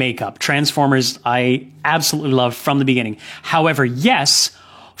robotic makeup. Transformers, I absolutely love from the beginning. However, yes,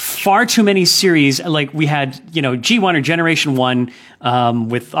 far too many series. Like, we had, G1 or Generation 1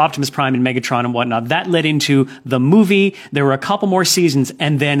 with Optimus Prime and Megatron and whatnot. That led into the movie. There were a couple more seasons,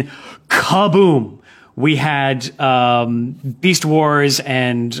 and then kaboom! We had Beast Wars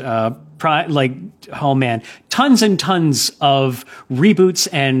and tons and tons of reboots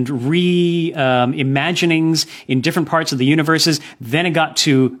and reimaginings in different parts of the universes. Then it got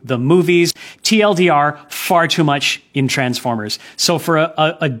to the movies. TLDR, far too much in Transformers. So for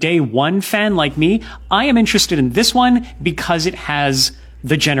a day one fan like me, I am interested in this one because it has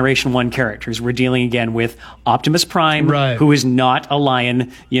the Generation 1 characters. We're dealing again with Optimus Prime, right, who is not a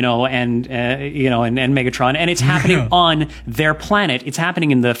lion, and Megatron, and it's happening on their planet. It's happening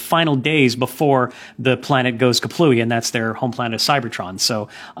in the final days before the planet goes kaplooey, and that's their home planet, Cybertron. So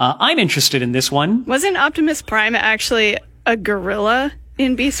I'm interested in this one. Wasn't Optimus Prime actually a gorilla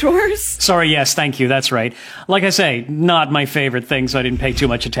in Beast Wars? Sorry, yes, thank you, that's right. Like I say, not my favorite thing, so I didn't pay too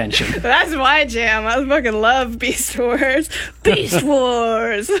much attention. That's my jam. I fucking love Beast Wars. Beast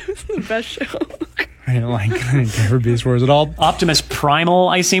Wars! The best show. I didn't care for Beast Wars at all. Optimus Primal,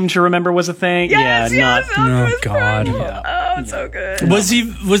 I seem to remember, was a thing. Yes, Oh, God. Yeah. Oh, it's so good. Was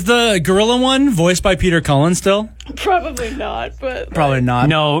the gorilla one voiced by Peter Cullen still? Probably not, but... Probably not.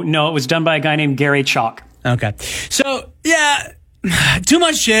 No, it was done by a guy named Gary Chalk. Okay. So, yeah, too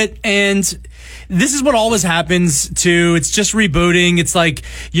much shit, and this is what always happens too. It's just rebooting. It's like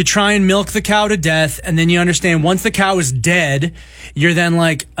you try and milk the cow to death, and then you understand once the cow is dead, you're then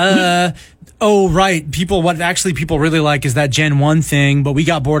like, oh, right. What actually people really like is that Gen 1 thing, but we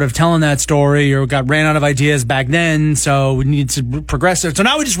got bored of telling that story or ran out of ideas back then, so we need to progress it. So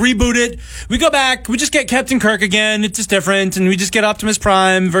now we just reboot it. We go back. We just get Captain Kirk again. It's just different, and we just get Optimus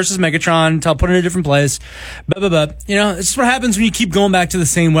Prime versus Megatron. Put it in a different place. You know, it's just what happens when you keep going back to the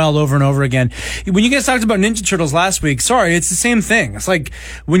same well over and over again. When you guys talked about Ninja Turtles last week, sorry, it's the same thing. It's like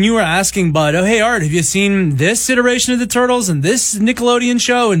when you were asking Bud, oh, hey, Art, have you seen this iteration of the Turtles and this Nickelodeon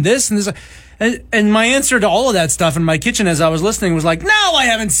show and this and this? And my answer to all of that stuff in my kitchen as I was listening was like, no, I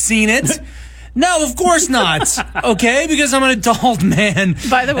haven't seen it. No, of course not. Okay, because I'm an adult man.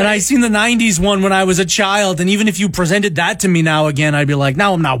 By the way, and I seen the 90s one when I was a child, and even if you presented that to me now again, I'd be like,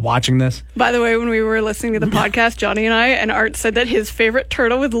 no, I'm not watching this. By the way, when we were listening to the podcast, Johnny and I, and Art said that his favorite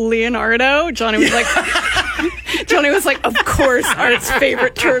turtle was Leonardo. Johnny was like, of course Art's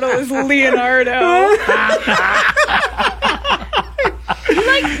favorite turtle is Leonardo.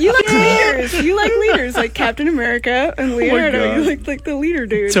 You like leaders. You like leaders like Captain America and Leonardo. You like the leader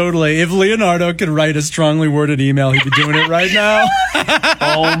dude. Totally. If Leonardo could write a strongly worded email, he'd be doing it right now.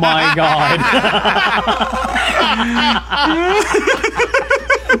 Oh my God.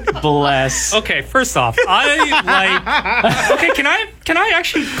 Bless. Okay, first off, okay, can I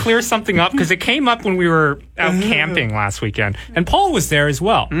actually clear something up? Because it came up when we were out camping last weekend, and Paul was there as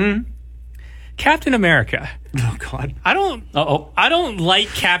well. Captain America. Oh God. I don't like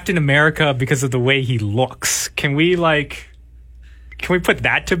Captain America because of the way he looks. Can we put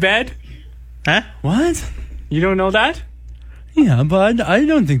that to bed? Huh? What? You don't know that? Yeah, Bud, I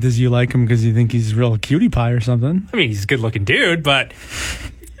don't think you like him because you think he's a real cutie pie or something. I mean, he's a good-looking dude, but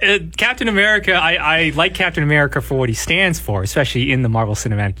Captain America, I like Captain America for what he stands for, especially in the Marvel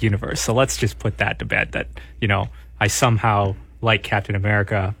Cinematic Universe. So let's just put that to bed, that, you know, I somehow like Captain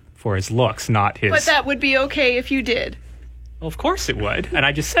America for his looks, not his... But that would be okay if you did. Well, of course it would. And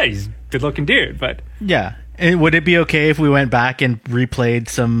I just said he's a good-looking dude, but... Yeah. And would it be okay if we went back and replayed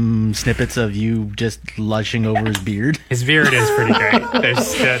some snippets of you just lushing over his beard? His beard is pretty great.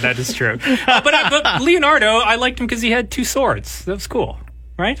 That is true. But Leonardo, I liked him because he had two swords. That was cool,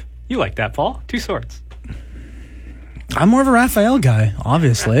 right? You like that, Paul? Two swords. I'm more of a Raphael guy,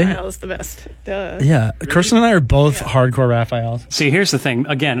 obviously. Raphael's the best. Duh. Yeah, Kirsten and I are both hardcore Raphaels. See, here's the thing.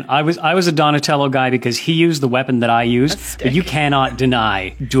 Again, I was a Donatello guy because he used the weapon that I used, but you cannot deny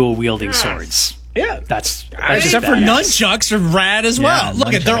dual wielding swords. Yeah, that's except for nunchucks are rad as well.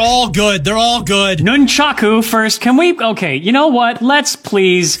 Look at, they're all good. They're all good. Nunchaku first. Can we? Okay, you know what? Let's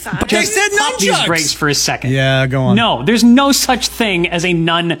please But just they said pop these nunchucks. brakes for a second. Yeah, go on. No, there's no such thing as a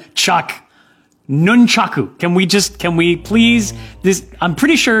nunchuck. Nunchaku. Can we please? I'm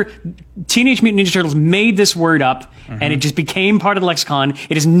pretty sure Teenage Mutant Ninja Turtles made this word up, and it just became part of the lexicon.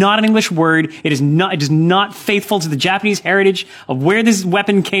 It is not an English word. It is not faithful to the Japanese heritage of where this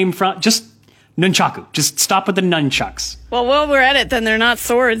weapon came from. Just nunchaku. Just stop with the nunchucks. Well, while we're at it, then they're not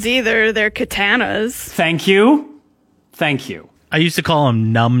swords either. They're katanas. Thank you. I used to call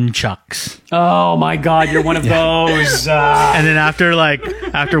them nunchucks. Oh my God, you're one of those. And then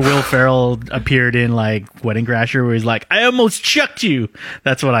after Will Ferrell appeared in Wedding Crasher, where he's like, "I almost chucked you."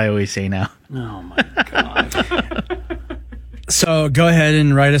 That's what I always say now. Oh my God. So go ahead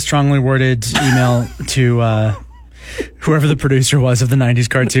and write a strongly worded email to whoever the producer was of the 90s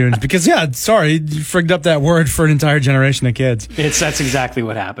cartoons, because you frigged up that word for an entire generation of kids. That's exactly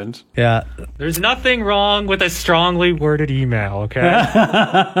what happened. Yeah. There's nothing wrong with a strongly worded email, okay?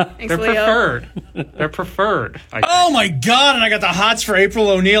 They're preferred. They're preferred. Oh my God, and I got the hots for April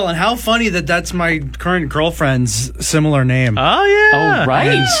O'Neil, and how funny that's my current girlfriend's similar name. Oh, yeah. Oh,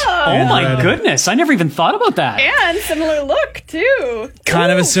 right. Oh my goodness. I never even thought about that. And similar look, too.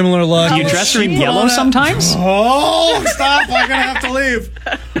 Kind of a similar look. Do you dress her in yellow sometimes? Oh, stop. I'm going to have to leave.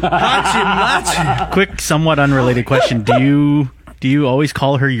 Hachi. Quick, somewhat unrelated question. Do you always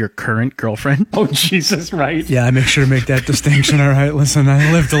call her your current girlfriend? Oh, Jesus, right. Yeah, I make sure to make that distinction, all right? Listen,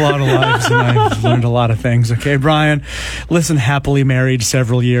 I lived a lot of lives, and I've learned a lot of things, okay, Brian? Listen, happily married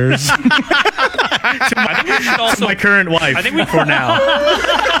several years. I think we should also... my current wife, I think we for now.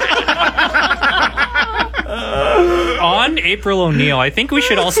 On April O'Neil, I think we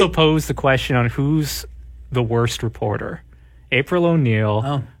should also pose the question on who's the worst reporter, April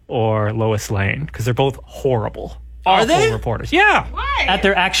O'Neil or Lois Lane, because they're both horrible. Are they? Reporters? Yeah. Why? At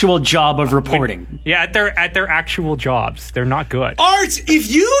their actual job of reporting. Yeah, at their actual jobs, they're not good. Art,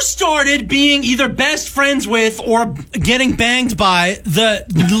 if you started being either best friends with or getting banged by the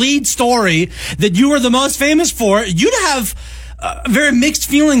lead story that you were the most famous for, you'd have very mixed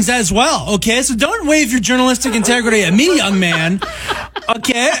feelings as well, okay? So don't wave your journalistic integrity at me, young man,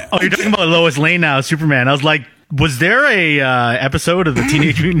 okay? Oh, you're talking about Lois Lane now, Superman. I was like, Was there a episode of the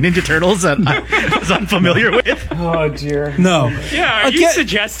Teenage Mutant Ninja Turtles that I was unfamiliar with? Oh dear. No. Yeah, are you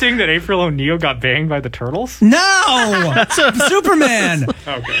suggesting that April O'Neil got banged by the turtles? No! Superman!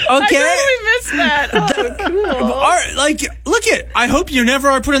 Okay. Okay? I totally missed that. Oh, cool. I hope you never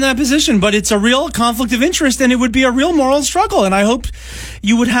are put in that position, but it's a real conflict of interest and it would be a real moral struggle. And I hope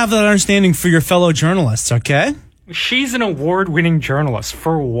you would have that understanding for your fellow journalists, okay? She's an award-winning journalist.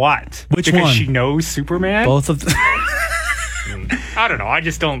 For what? Which because one? She knows Superman? Both of them. I don't know. I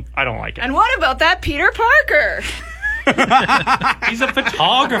don't like it. And what about that Peter Parker? He's a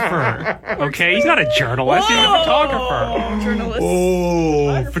photographer. Okay? He's not a journalist. He's a photographer. Journalist.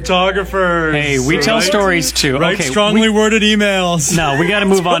 Oh, photographers. Hey, we tell stories too. Write Okay, strongly worded emails. No, we got to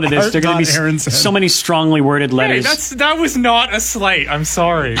move on to this. There are going to Aaron be said. so many strongly worded Hey, letters. that was not a slight. I'm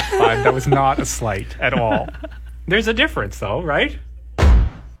sorry. That was not a slight at all. There's a difference, though, right?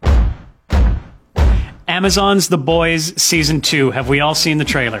 Amazon's The Boys Season 2. Have we all seen the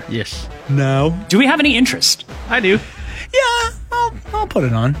trailer? Yes. No. Do we have any interest? I do. Yeah, I'll put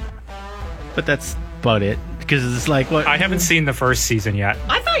it on. But that's about it. Because it's like, what? I haven't seen the first season yet.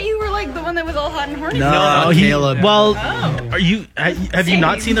 I thought you were like the one that was all hot and horny. No. Caleb. Well, are you? Have you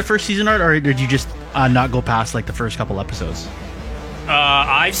not seen the first season, Art, or did you just not go past like the first couple episodes?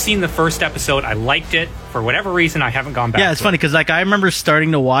 I've seen the first episode. I liked it. For whatever reason, I haven't gone back. Yeah, it's to funny it. because like I remember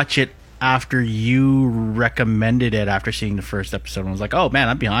starting to watch it after you recommended it after seeing the first episode, and I was like, "Oh man,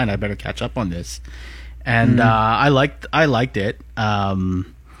 I'm behind. I better catch up on this." And I liked it.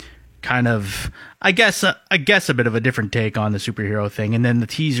 Kind of, I guess a bit of a different take on the superhero thing. And then the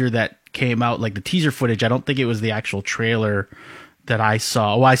teaser that came out, like the teaser footage, I don't think it was the actual trailer that I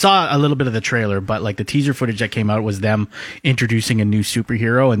saw. Well, I saw a little bit of the trailer, but like the teaser footage that came out was them introducing a new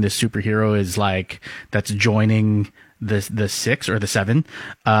superhero, and this superhero is like that's joining the 6 or the 7.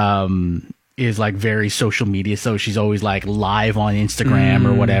 Is like very social media, so she's always like live on Instagram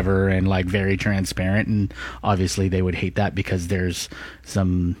or whatever, and like very transparent. And obviously they would hate that because there's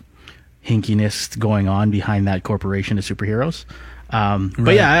some hinkiness going on behind that corporation of superheroes.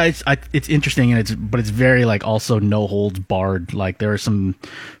 But yeah, it's interesting, and it's very like also no holds barred. Like there are some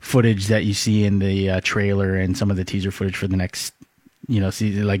footage that you see in the trailer and some of the teaser footage for the next,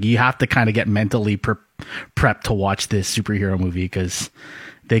 season. Like you have to kind of get mentally prepped to watch this superhero movie because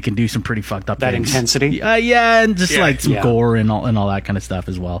they can do some pretty fucked up That things. intensity? Yeah, and just like some Yeah. gore and all that kind of stuff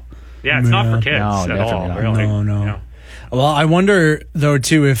as well. Yeah, it's not for kids No, at definitely all. not. Really. No. Yeah. Well, I wonder though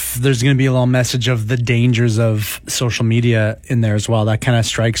too if there's going to be a little message of the dangers of social media in there as well. That kind of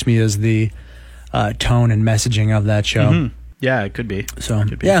strikes me as the tone and messaging of that show. Yeah, it could be. So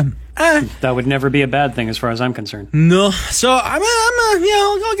yeah, That would never be a bad thing as far as I'm concerned. no. So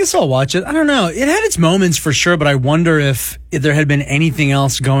I guess I'll watch it. I don't know. It had its moments for sure, but I wonder if there had been anything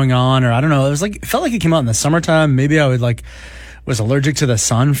else going on, or I don't know. It felt like it came out in the summertime. Maybe I would was allergic to the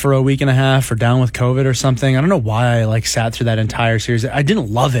sun for a week and a half, or down with COVID or something. I don't know why I sat through that entire series. I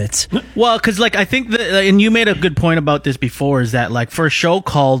didn't love it. Well, because I think that, and you made a good point about this before, is that for a show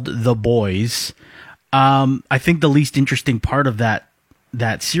called The Boys, I think the least interesting part of that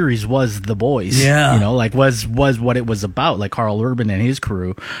series was The Boys. Yeah. Was what it was about, like Carl Urban and his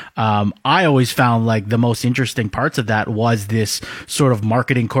crew. I always found the most interesting parts of that was this sort of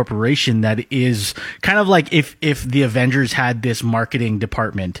marketing corporation that is kind of like if the Avengers had this marketing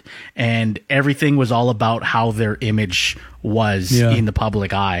department and everything was all about how their image was in the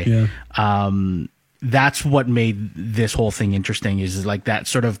public eye. Yeah. That's what made this whole thing interesting, is that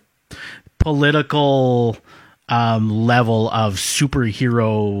sort of political level of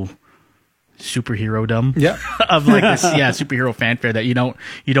superherodom. Yeah. Of this superhero fanfare that you don't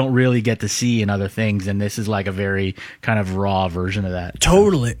really get to see in other things, and this is a very kind of raw version of that.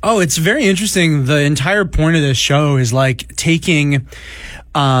 Totally. Oh, it's very interesting. The entire point of this show is taking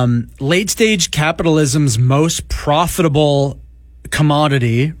late stage capitalism's most profitable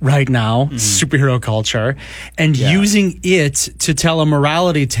commodity right now, superhero culture, and using it to tell a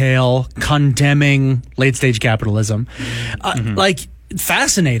morality tale condemning late stage capitalism.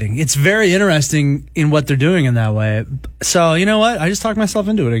 Fascinating. It's very interesting in what they're doing in that way. So you know what? I just talked myself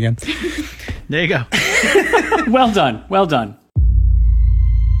into it again. There you go. Well done. Well done.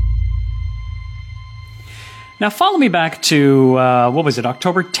 Now follow me back to what was it?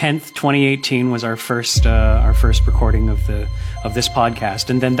 October 10th, 2018 was our first recording of this podcast,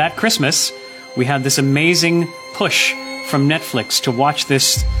 and then that Christmas we had this amazing push from Netflix to watch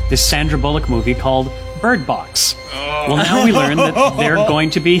this Sandra Bullock movie called Bird Box. Well, now we learn that they're going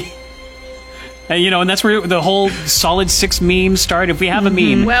to be. And that's where the whole Solid 6 meme started. If we have a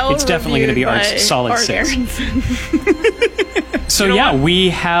meme, it's definitely going to be Art's Solid Art 6. Aronson. So You know yeah, what? we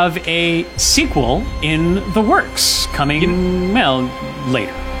have a sequel in the works coming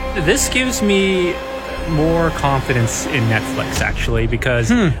later. This gives me more confidence in Netflix, actually,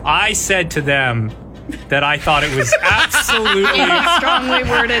 because I said to them that I thought it was absolutely Strongly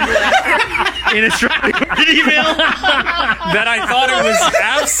worded letter. In a strongly worded email. that I thought it was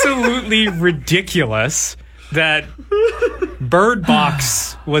absolutely ridiculous that Bird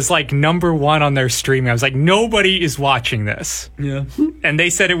Box was like number one on their streaming. I was like, nobody is watching this. Yeah. And they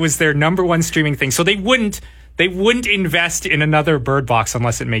said it was their number one streaming thing. So they wouldn't invest in another Bird Box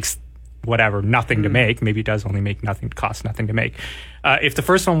unless it makes whatever, nothing to make. Maybe it does only make nothing, cost nothing to make. If the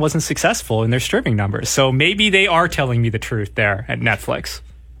first one wasn't successful in their streaming numbers. So maybe they are telling me the truth there at Netflix.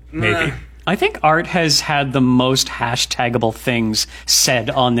 Maybe. I think Art has had the most hashtagable things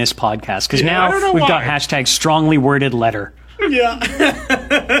said on this podcast because I don't know now we've got why. hashtag strongly worded letter. Yeah,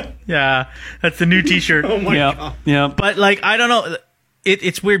 that's the new T-shirt. Yeah. But like, I don't know.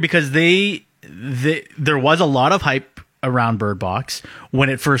 It's weird because there was a lot of hype around Bird Box when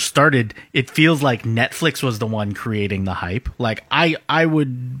it first started. It feels like Netflix was the one creating the hype. Like I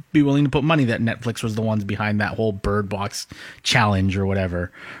would be willing to put money that Netflix was the ones behind that whole Bird Box challenge or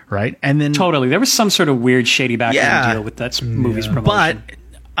whatever, right? And then Totally. There was some sort of weird, shady background Yeah. deal with that movie's But promotion.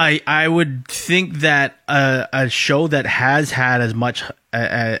 I would think that a show that has had as much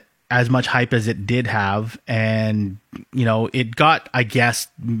hype as it did have, and it got, I guess,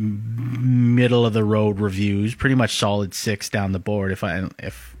 middle of the road reviews, pretty much solid 6 down the board.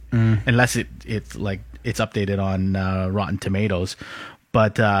 Unless it's updated on Rotten Tomatoes,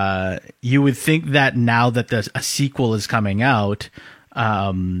 but you would think that now that a sequel is coming out.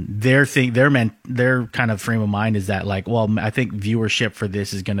 Their kind of frame of mind is that I think viewership for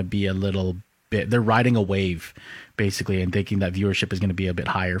this is going to be a little bit, they're riding a wave basically and thinking that viewership is going to be a bit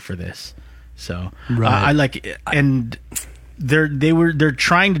higher for this. So they're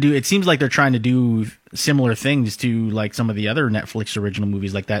trying to do, it seems like they're trying to do similar things to like some of the other Netflix original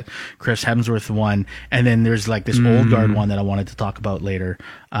movies, like that Chris Hemsworth one. And then there's like this Old Guard one that I wanted to talk about later.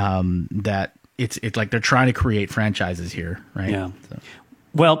 That it's like they're trying to create franchises here, right? Yeah. So.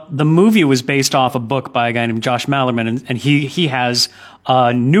 Well, the movie was based off a book by a guy named Josh Mallerman, and he has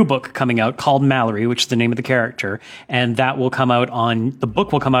a new book coming out called Mallory, which is the name of the character, and the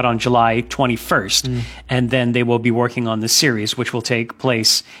book will come out on July 21st, and then they will be working on the series, which will take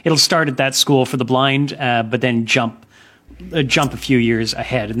place. It'll start at that school for the blind, but then jump a few years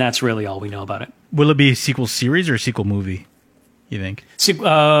ahead, and that's really all we know about it. Will it be a sequel series or a sequel movie, you think?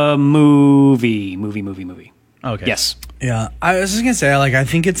 Movie. Okay. Yes. Yeah, I was just gonna say, I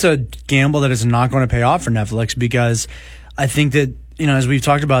think it's a gamble that is not going to pay off for Netflix, because I think that, as we've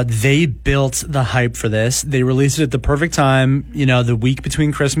talked about, they built the hype for this. They released it at the perfect time, the week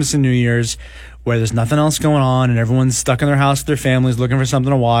between Christmas and New Year's, where there's nothing else going on and everyone's stuck in their house with their families looking for something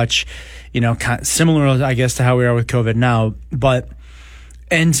to watch. Kind of similar, I guess, to how we are with COVID now,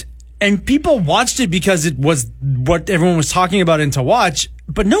 and people watched it because it was what everyone was talking about and to watch,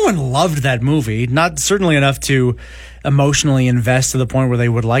 but no one loved that movie. Not certainly enough to emotionally invest to the point where they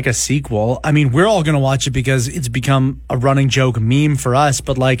would like a sequel. I mean, we're all going to watch it because it's become a running joke meme for us,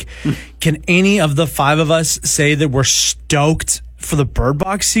 but can any of the 5 of us say that we're stoked for the Bird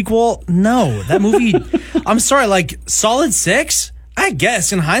Box sequel? No, that movie, I'm sorry, solid 6? I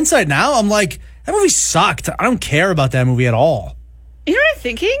guess in hindsight now, I'm like, that movie sucked. I don't care about that movie at all. You know what I'm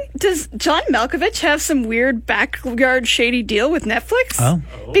thinking? Does John Malkovich have some weird backyard shady deal with Netflix? Oh.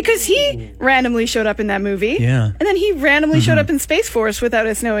 Because he randomly showed up in that movie. Yeah. And then he randomly showed up in Space Force without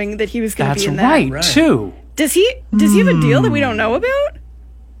us knowing that he was going to That's be in that. right, too. Does he have a deal that we don't know about?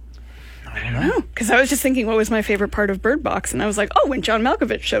 I don't know. Because I was just thinking, what was my favorite part of Bird Box? And I was like, oh, when John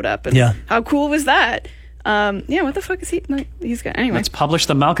Malkovich showed up. And Yeah. how cool was that? What the fuck is he? He's got, anyway. Let's publish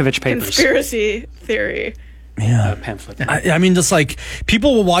the Malkovich papers. Conspiracy theory. Yeah. Pamphlet. I mean, just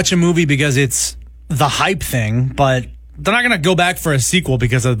people will watch a movie because it's the hype thing, but they're not going to go back for a sequel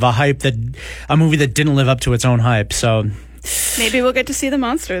because of the hype a movie that didn't live up to its own hype. So Maybe we'll get to see the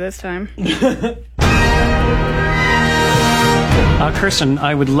monster this time. Kirsten,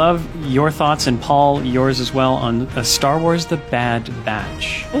 I would love your thoughts, and Paul, yours as well, on Star Wars The Bad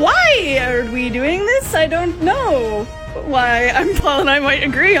Batch. Why are we doing this? I don't know. Why Paul and I might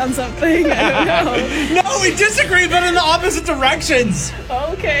agree on something. I don't know. no, we disagree, but in the opposite directions.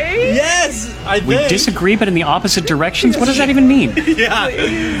 Okay. Yes, We disagree, but in the opposite directions? What does that even mean? Yeah,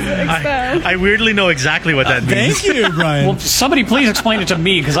 Expound. I weirdly know exactly what that means. thank you, Brian. Well, somebody please explain it to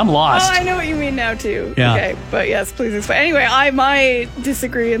me, because I'm Oh, lost. I know what you mean now too. Yeah. Okay, but yes, please explain. Anyway, my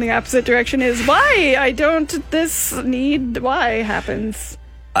disagree in the opposite direction is why I don't. Why happens?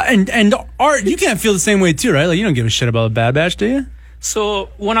 And Art, you can't feel the same way too, right? Like you don't give a shit about Bad Batch, do you? So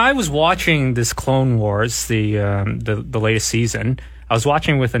when I was watching this Clone Wars, the latest season, I was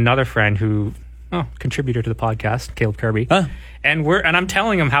watching with another friend who, contributor to the podcast, Caleb Kirby, and I'm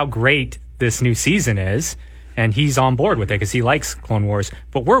telling him how great this new season is, and he's on board with it because he likes Clone Wars.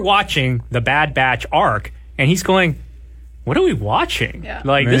 But we're watching the Bad Batch arc, and he's going, "What are we watching?" Yeah.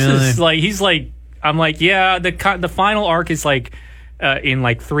 Like this is like he's like, I'm like, yeah, the final arc is like. In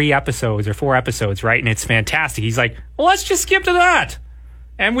like 3 episodes or 4 episodes, right? And it's fantastic. He's like, well, let's just skip to that.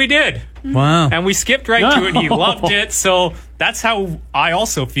 And we did. Wow. And we skipped right to it. And he loved it. So that's how I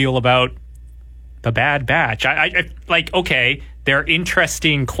also feel about the Bad Batch. I like, okay, they're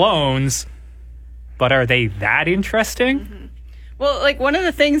interesting clones, but are they that interesting? Mm-hmm. Well, like one of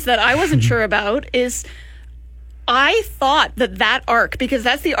the things that I wasn't sure about is I thought that arc, because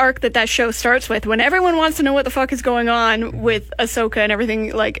that's the arc that show starts with, when everyone wants to know what the fuck is going on with Ahsoka and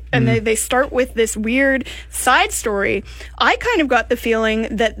everything, like, and they start with this weird side story. I kind of got the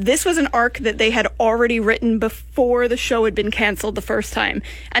feeling that this was an arc that they had already written before the show had been canceled the first time,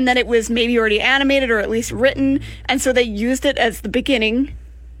 and that it was maybe already animated or at least written, and so they used it as the beginning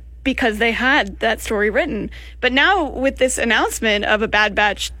because they had that story written. But now with this announcement of a Bad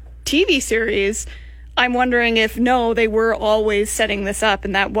Batch TV series, I'm wondering if they were always setting this up,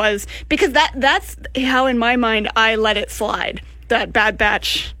 and that was because that's how in my mind I let it slide. That Bad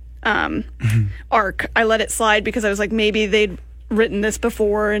Batch arc, I let it slide because I was like, maybe they'd written this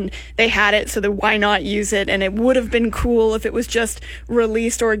before and they had it, so then why not use it? And it would have been cool if it was just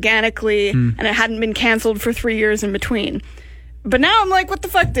released organically and it hadn't been canceled for 3 years in between. But now I'm like, what the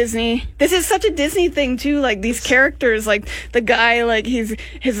fuck, Disney? This is such a Disney thing too. Like these characters, like the guy, like his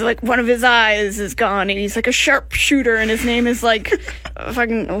like one of his eyes is gone, and he's like a sharpshooter, and his name is like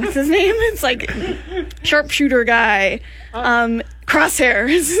fucking what's his name? It's like sharpshooter guy. Crosshair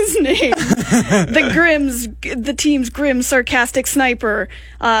is his name. The team's grim, sarcastic sniper.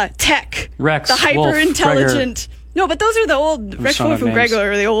 Tech, Rex, the hyper intelligent. No, but those are the old Rex, Wolf, and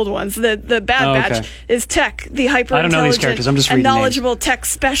Gregor are the old ones. The Bad Batch is Tech, the hyper I don't know these intelligent characters. I'm just and reading knowledgeable tech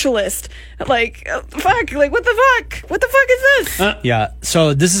specialist. Like fuck, like what the fuck? What the fuck is this? Yeah.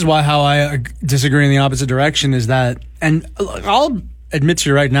 So this is how I disagree in the opposite direction is that, and I'll admit to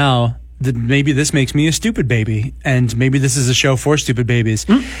you right now that maybe this makes me a stupid baby, and maybe this is a show for stupid babies.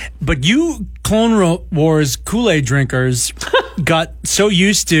 But you Clone Wars Kool-Aid drinkers got so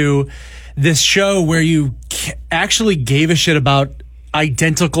used to this show where you actually gave a shit about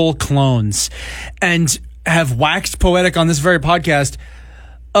identical clones and have waxed poetic on this very podcast.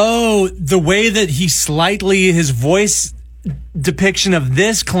 Oh, the way that his voice depiction of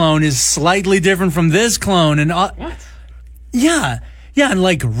this clone is slightly different from this clone. And what? Yeah. And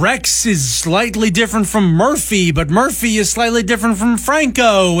like Rex is slightly different from Murphy, but Murphy is slightly different from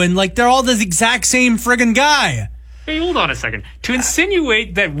Franco. And like they're all the exact same friggin' guy. Hey, hold on a second. To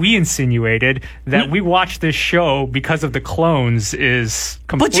insinuate that we insinuated that we watched this show because of the clones is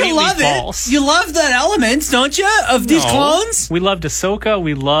completely but you love false. It. You love that element, don't you, of these clones? We loved Ahsoka.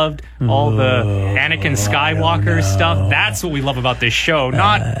 We loved all the Anakin Skywalker stuff. That's what we love about this show,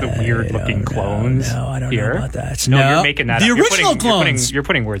 not the weird-looking clones. No, I don't here. know about that. No, you're making that the up. original clones. You're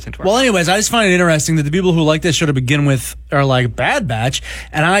putting words into our Well, anyways, I just find it interesting that the people who like this show to begin with are like Bad Batch,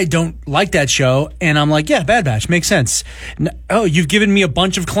 and I don't like that show, and I'm like, yeah, Bad Batch makes sense. Oh, you've given me a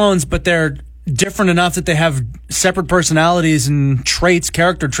bunch of clones, but they're different enough that they have separate personalities and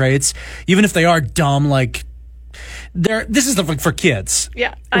character traits, even if they are dumb. Like, this is like for kids.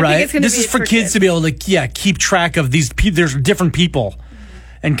 Yeah, I right. think it's gonna this be is for kids to be able to keep track of these. There's different people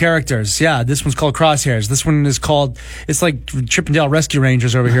and characters. Yeah, this one's called Crosshairs. This one is called. It's like Chippendale Rescue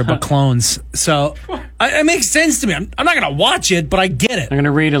Rangers over here, but clones. So it makes sense to me. I'm not gonna watch it, but I get it. I'm going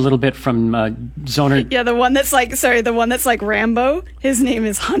to read a little bit from Zoner. Yeah, the one that's like Rambo. His name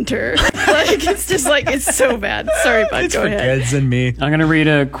is Hunter. Like it's just like it's so bad. Sorry, bud. It's Go for ahead. kids and me. I'm going to read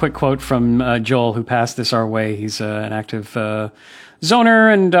a quick quote from Joel, who passed this our way. He's an active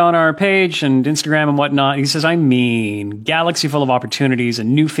Zoner and on our page and Instagram and whatnot. He says, I mean, galaxy full of opportunities, a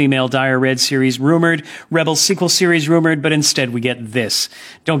new female Dire Red series rumored, Rebels sequel series rumored, but instead we get this.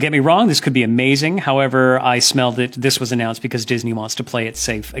 Don't get me wrong, this could be amazing. However, I smelled it. This was announced because Disney wants to play it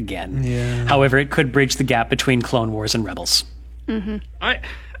safe again. Yeah. However, it could bridge the gap between Clone Wars and Rebels. Mm-hmm.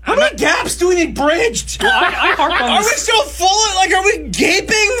 How many gaps do we need bridged? Well, I harp on Are this. we still full? Like, are we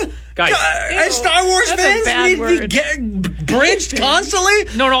gaping? Guys, as Star Wars that's a fans, bad we word. get bridged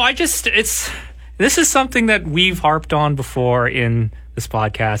constantly? No, this is something that we've harped on before in this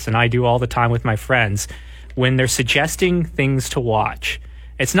podcast, and I do all the time with my friends when they're suggesting things to watch.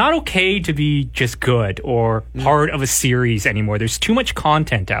 it's not okay to be just good or part of a series anymore. There's too much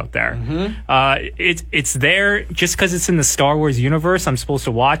content out there. It's there just because it's in the Star Wars universe, I'm supposed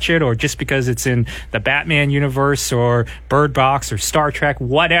to watch it, or just because it's in the Batman universe or Bird Box or Star Trek,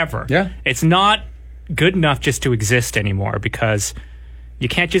 whatever. Yeah. It's not good enough just to exist anymore, because you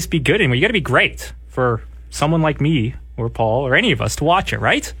can't just be good anymore. You got to be great for someone like me or Paul or any of us to watch it,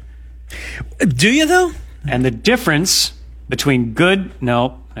 right? Do you, though? And the difference between good...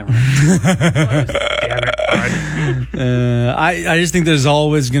 No, never mind. I just think there's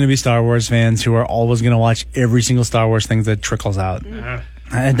always going to be Star Wars fans who are always going to watch every single Star Wars thing that trickles out.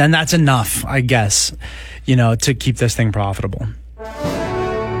 And then that's enough, I guess, to keep this thing profitable.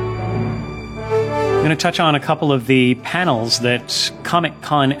 I'm going to touch on a couple of the panels that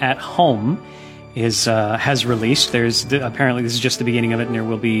Comic-Con at Home has released. Apparently this is just the beginning of it, and there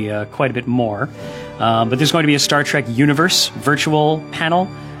will be quite a bit more. But there's going to be a Star Trek Universe virtual panel.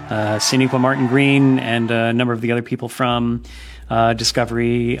 Sinequa Martin Green and a number of the other people from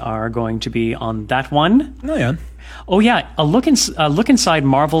Discovery are going to be on that one. Oh, yeah. Oh, yeah. A look inside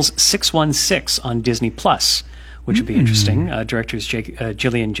Marvel's 616 on Disney Plus, which would be interesting. Directors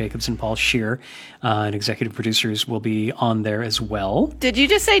Gillian Jacobs and Paul Scheer and executive producers will be on there as well. Did you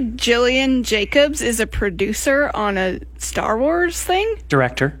just say Gillian Jacobs is a producer on a Star Wars thing?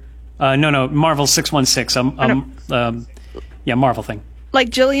 Director. No, Marvel 616. Marvel thing. Like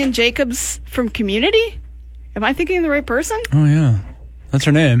Gillian Jacobs from Community? Am I thinking of the right person? Oh, yeah. That's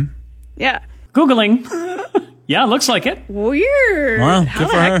her name. Yeah. Googling. Yeah, looks like it. Weird. Wow, How good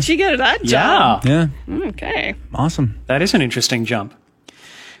the for heck her. did she get that job? Yeah. Okay. Awesome. That is an interesting jump.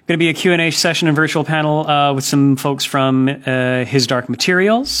 Going to be a Q&A session and virtual panel with some folks from His Dark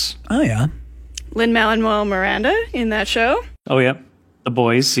Materials. Oh, yeah. Lin-Manuel Miranda in that show. Oh, yeah. The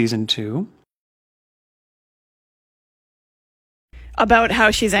Boys, Season 2. About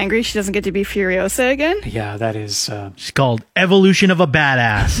how she's angry she doesn't get to be Furiosa again. Yeah, that is... It's called Evolution of a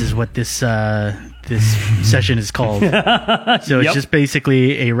Badass is what this session is called. So it's just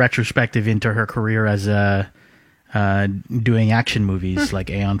basically a retrospective into her career as doing action movies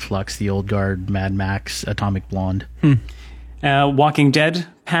like Aeon Flux, The Old Guard, Mad Max, Atomic Blonde. Walking Dead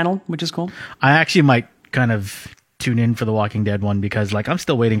panel, which is cool. I actually might kind of tune in for the Walking Dead one because I'm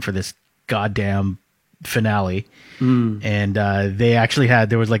still waiting for this goddamn finale. And they actually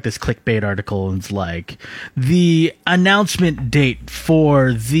there was like this clickbait article, and it's like the announcement date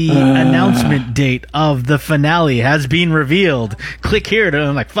for the announcement date of the finale has been revealed. Click here to...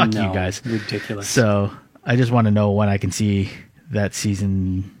 I'm like, fuck you guys. Ridiculous. So I just want to know when I can see that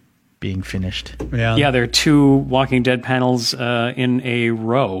season being finished. Yeah, there are 2 Walking Dead panels in a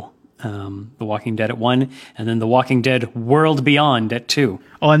row. The Walking Dead at 1, and then The Walking Dead World Beyond at 2.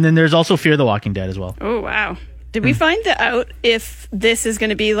 Oh, and then there's also Fear the Walking Dead as well. Oh, wow. Did we find out if this is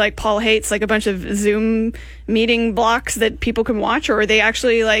going to be like Paul hates, like a bunch of Zoom meeting blocks that people can watch, or are they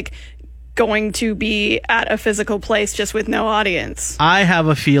actually like going to be at a physical place just with no audience? I have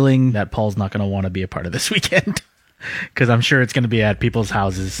a feeling that Paul's not going to want to be a part of this weekend because I'm sure it's going to be at people's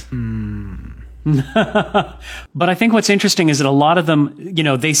houses. But I think what's interesting is that a lot of them,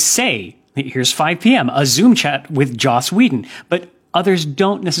 they say, here's 5 p.m., a Zoom chat with Joss Whedon, but others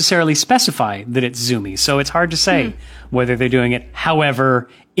don't necessarily specify that it's Zoomy. So it's hard to say whether they're doing it. However,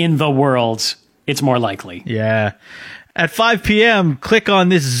 in the world, it's more likely. Yeah. At 5 p.m., click on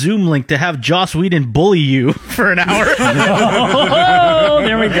this Zoom link to have Joss Whedon bully you for an hour. Oh,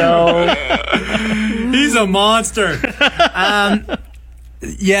 there we go. He's a monster.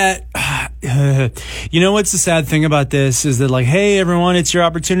 Yeah. What's the sad thing about this is that, like, hey, everyone, it's your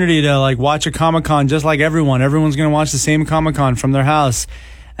opportunity to, like, watch a Comic-Con just like everyone. Everyone's going to watch the same Comic-Con from their house.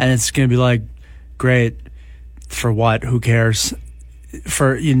 And it's going to be like, great. For what? Who cares?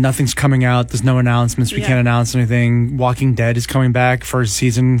 Nothing's coming out. There's no announcements. We can't announce anything. Walking Dead is coming back for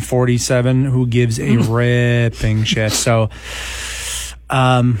season 47. Who gives a ripping shit? So,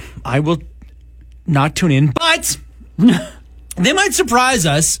 I will not tune in, but they might surprise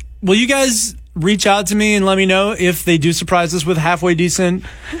us. Will you guys reach out to me and let me know if they do surprise us with halfway decent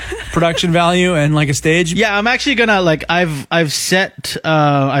production value and like a stage? Yeah, I'm actually gonna I've set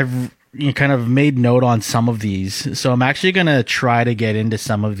kind of made note on some of these, so I'm actually gonna try to get into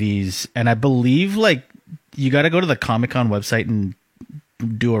some of these, and I believe like you got to go to the Comic-Con website and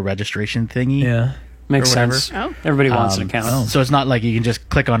do a registration thingy. Yeah. Makes or whatever. sense. Oh. Everybody wants an account. So it's not like you can just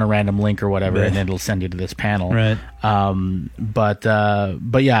click on a random link or whatever, and it'll send you to this panel. Right. But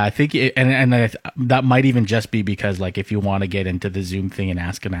yeah, I think that might even just be because like if you want to get into the Zoom thing and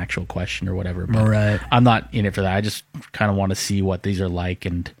ask an actual question or whatever. But Right. I'm not in it for that. I just kind of want to see what these are like,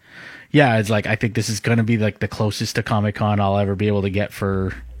 and yeah, it's like I think this is going to be like the closest to Comic-Con I'll ever be able to get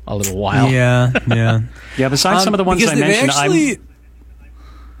for a little while. Yeah. Yeah, besides some of the ones I because they mentioned,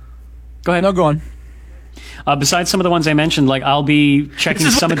 Go ahead. No, go on. Besides some of the ones I mentioned, like I'll be checking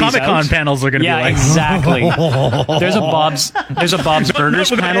This is some what of the these Comic-Con out. panels are going to Yeah, be like. exactly. There's a Bob's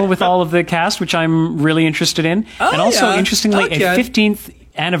Burgers panel with all of the cast, which I'm really interested in, and also yeah. interestingly, Okay. a 15th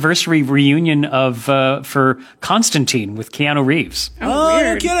anniversary reunion of for Constantine with Keanu Reeves. Oh, you're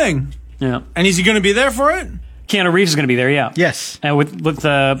weird. kidding. Yeah, And is he going to be there for it? Keanu Reeves is going to be there. Yeah, Yes. with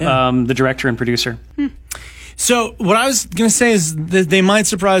the director and producer. So what I was going to say is that they might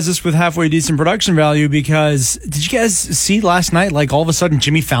surprise us with halfway decent production value because did you guys see last night, like all of a sudden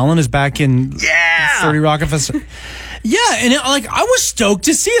Jimmy Fallon is back in 30 Rock Festival? Yeah, and I was stoked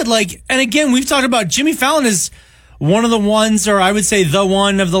to see it. Like, and again, we've talked about Jimmy Fallon is one of the ones, or I would say the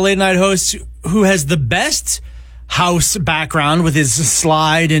one of the late night hosts who has the best house background with his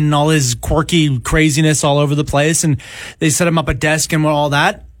slide and all his quirky craziness all over the place. And they set him up a desk and all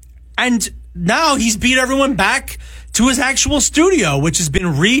that. And now he's beat everyone back to his actual studio, which has been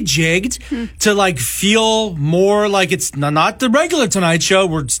rejigged to like feel more like it's not the regular Tonight Show.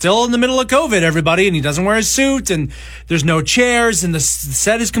 We're still in the middle of COVID, everybody, and he doesn't wear a suit and there's no chairs and the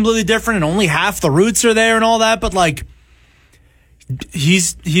set is completely different and only half the roots are there and all that. But like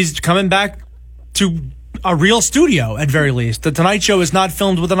he's coming back to a real studio at very least. The Tonight Show is not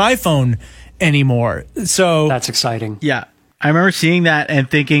filmed with an iPhone anymore. So That's exciting. Yeah. I remember seeing that and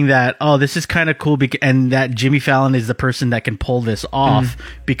thinking that, oh, this is kind of cool, and that Jimmy Fallon is the person that can pull this off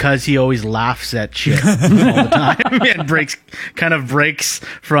because he always laughs at shit all the time and breaks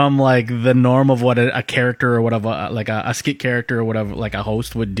from like the norm of what a character or whatever, like a skit character or whatever, like a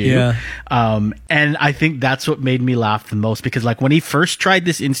host would do. Yeah. And I think that's what made me laugh the most because like when he first tried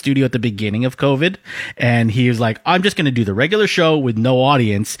this in studio at the beginning of COVID and he was like, I'm just going to do the regular show with no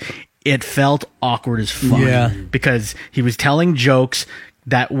audience. It felt awkward as fuck. Yeah. Because he was telling jokes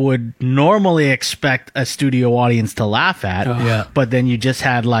that would normally expect a studio audience to laugh at. Yeah. But then you just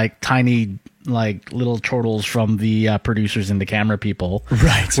had like tiny, like little chortles from the producers and the camera people.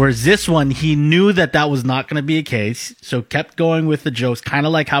 Right. Whereas this one, he knew that was not going to be a case. So kept going with the jokes, kind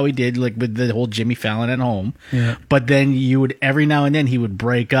of like how he did like with the whole Jimmy Fallon at home. Yeah. But then you would, every now and then he would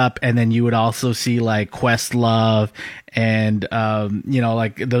break up and then you would also see like Questlove and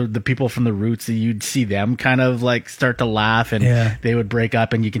like the people from the Roots, that you'd see them kind of like start to laugh and they would break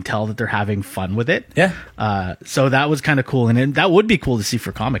up and you can tell that they're having fun with it. Yeah. So that was kind of cool, and that would be cool to see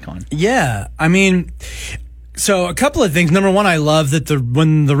for Comic-Con. Yeah, I mean, so a couple of things. Number one, I love that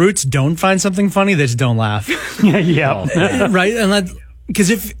when the Roots don't find something funny, they just don't laugh. Yeah. Right? And because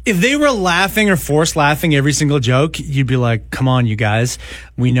if they were laughing or forced laughing every single joke, you'd be like, come on, you guys.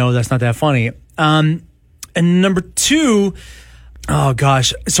 We know that's not that funny. And number two, oh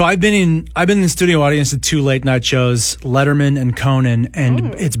gosh. So I've been in the studio audience at 2 late night shows, Letterman and Conan,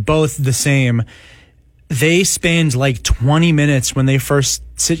 and it's both the same. They spend like 20 minutes when they first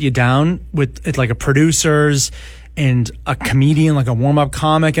sit you down with it, like a producers and a comedian, like a warm-up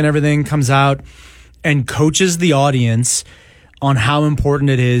comic and everything comes out and coaches the audience on how important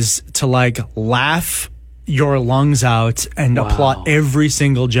it is to like laugh your lungs out and applaud every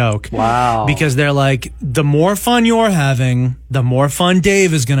single joke. Wow. Because they're like, the more fun you're having, the more fun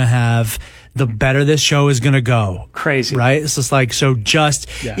Dave is going to have, the better this show is going to go. Crazy. Right? It's just like, so just,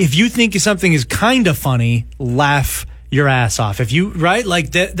 if you think something is kind of funny, laugh your ass off. If you, right?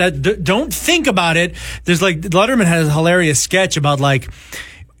 Like don't think about it. There's like, Letterman has a hilarious sketch about like,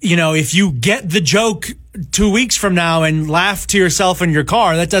 if you get the joke 2 weeks from now and laugh to yourself in your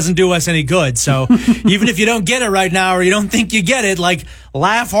car, that doesn't do us any good. So even if you don't get it right now or you don't think you get it, like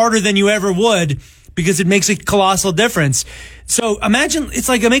laugh harder than you ever would because it makes a colossal difference. So imagine it's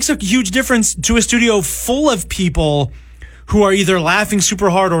like it makes a huge difference to a studio full of people who are either laughing super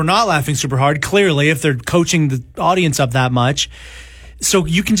hard or not laughing super hard, clearly, if they're coaching the audience up that much. So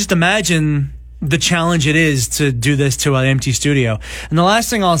you can just imagine the challenge it is to do this to an empty studio. And the last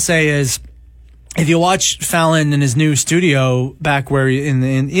thing I'll say is, if you watch Fallon in his new studio back where in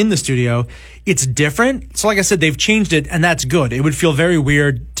the studio, it's different. So like I said, they've changed it, and that's good. It would feel very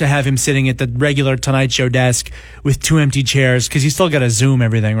weird to have him sitting at the regular Tonight Show desk with 2 empty chairs because you still got to Zoom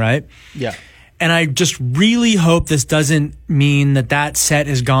everything, right? Yeah. And I just really hope this doesn't mean that set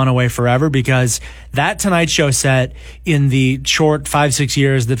has gone away forever, because that Tonight Show set in the short 5-6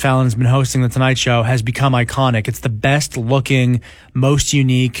 years that Fallon has been hosting the Tonight Show has become iconic. It's the best looking, most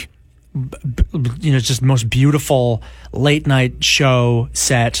unique, just most beautiful late night show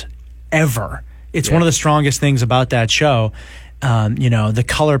set ever. It's one of the strongest things about that show. The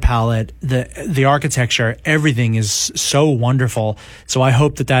color palette, the architecture, everything is so wonderful. So I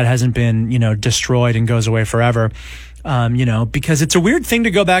hope that hasn't been, destroyed and goes away forever. Because it's a weird thing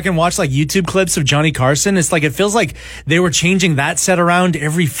to go back and watch like YouTube clips of Johnny Carson. It's like, it feels like they were changing that set around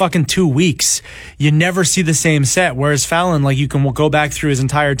every fucking 2 weeks. You never see the same set. Whereas Fallon, like, you can go back through his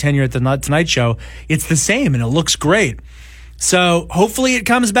entire tenure at the Tonight Show. It's the same and it looks great. So hopefully it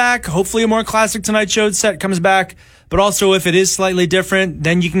comes back. Hopefully a more classic Tonight Show set comes back. But also, if it is slightly different,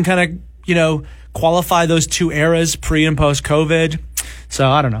 then you can kind of, qualify those two eras, pre and post COVID. So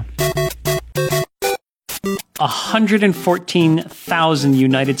I don't know. 114,000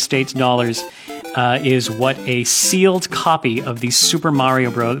 United States dollars is what a sealed copy of the Super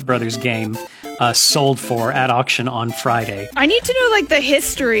Mario Brothers game sold for at auction on Friday. I need to know like the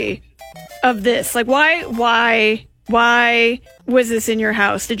history of this. Like why was this in your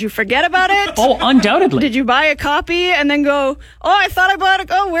house? Did you forget about it? Oh, undoubtedly. Did you buy a copy and then go, oh, I thought I bought it.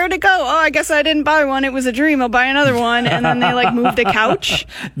 Oh, where'd it go? Oh, I guess I didn't buy one. It was a dream. I'll buy another one. And then they like moved the couch.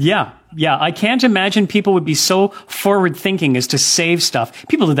 Yeah. I can't imagine people would be so forward thinking as to save stuff.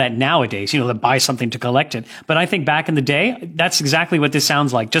 People do that nowadays, they buy something to collect it. But I think back in the day, that's exactly what this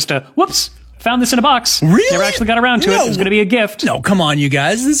sounds like. Just a whoops. Found this in a box. Really? Never actually got around to it. It was going to be a gift. No, come on, you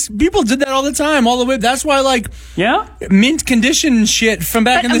guys. People did that all the time, all the way. That's why, mint condition shit from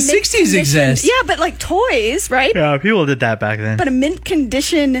back in the 60s exists. Yeah, but like toys, right? Yeah, people did that back then. But a mint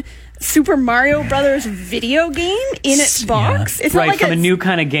condition Super Mario Brothers video game in its box? Yeah. It's not like from a new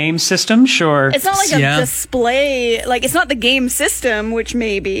kind of game system, sure. It's not like a display. Like, it's not the game system, which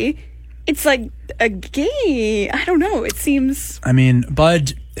maybe. It's like a game. I don't know. It seems... I mean,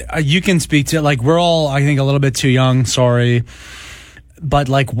 Bud... you can speak to, like, we're all, I think, a little bit too young, sorry. But,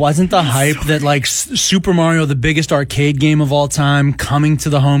 like, wasn't the hype that, like, Super Mario, the biggest arcade game of all time, coming to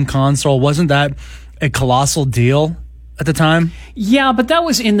the home console, wasn't that a colossal deal at the time? Yeah, but that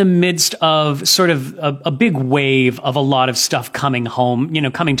was in the midst of sort of a big wave of a lot of stuff coming home,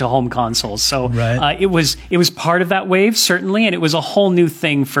 coming to home consoles. So it was part of that wave, certainly, and it was a whole new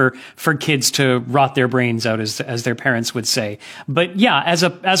thing for kids to rot their brains out, as their parents would say. But yeah, as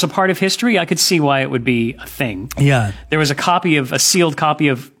a part of history, I could see why it would be a thing. Yeah. There was a sealed copy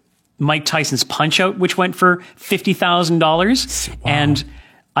of Mike Tyson's Punch-Out, which went for $50,000. Wow. And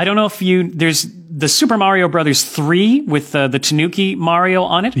I don't know if there's the Super Mario Brothers 3 with the Tanuki Mario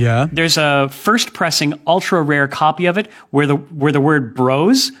on it. Yeah. There's a first pressing ultra rare copy of it where the word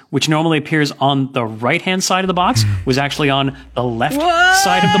bros, which normally appears on the right hand side of the box, was actually on the left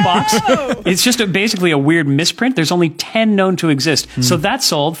side of the box. It's just basically a weird misprint. There's only 10 known to exist. So that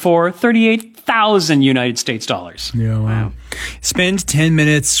sold for 38,000 United States dollars. Yeah, wow. Spend 10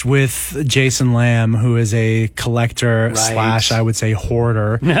 minutes with Jason Lamb, who is a collector / I would say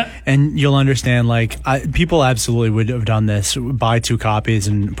hoarder, and you'll understand, like, people absolutely would have done this, buy 2 copies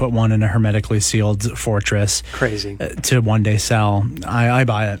and put one in a hermetically sealed fortress. Crazy. To one day sell. I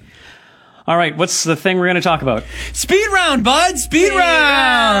buy it. All right, what's the thing we're going to talk about? Speed round, bud! Speed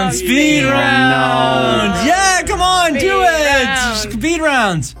round! Speed round! No. Yeah, come on, do it! Speed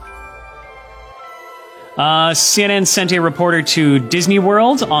rounds! CNN sent a reporter to Disney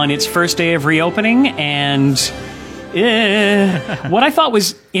World on its first day of reopening, and what I thought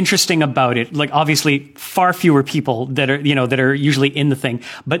was interesting about it, like, obviously far fewer people that are usually in the thing,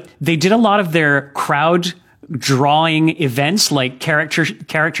 but they did a lot of their crowd drawing events, like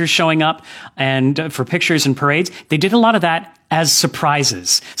characters showing up and for pictures and parades. They did a lot of that as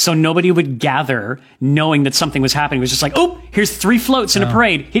surprises, so nobody would gather knowing that something was happening. It was just like, oh, here's 3 floats in a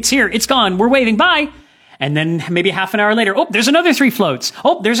parade. It's here. It's gone. We're waving. Bye. And then maybe half an hour later, oh, there's another 3 floats.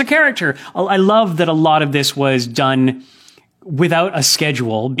 Oh, there's a character. I love that a lot of this was done without a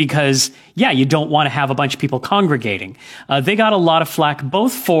schedule because, you don't want to have a bunch of people congregating. They got a lot of flack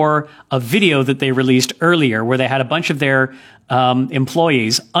both for a video that they released earlier where they had a bunch of their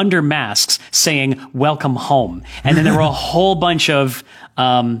employees under masks saying, welcome home. And then there were a whole bunch of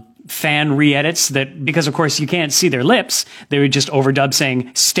fan re-edits that, because of course you can't see their lips, they would just overdub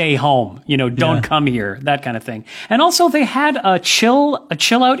saying, stay home, don't come here, that kind of thing. And also they had a chill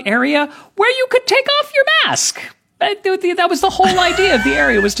out area where you could take off your mask. That was the whole idea of the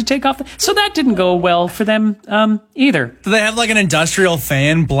area, was to take off. So that didn't go well for them either. Do they have like an industrial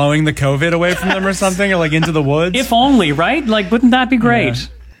fan blowing the COVID away from them or something, or like into the woods? If only, right? Like, wouldn't that be great?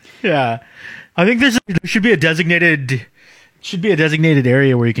 Yeah. I think there should be a designated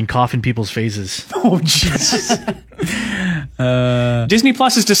area where you can cough in people's faces. Oh, Jesus. Disney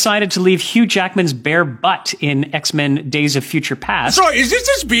Plus has decided to leave Hugh Jackman's bare butt in X-Men Days of Future Past. Sorry, is this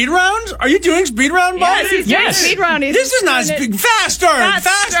a speed round? Are you doing speed round, Yes, Bobby? he's doing speed round. He's This is not doing speed. it. Fast.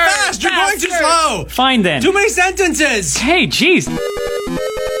 You're going too slow. Fine then. Too many sentences. Hey, jeez.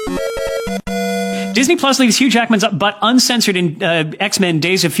 Disney Plus leaves Hugh Jackman's butt uncensored in X-Men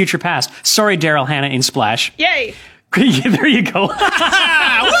Days of Future Past. Sorry, Daryl Hannah in Splash. Yay. There you go. Woo! Keep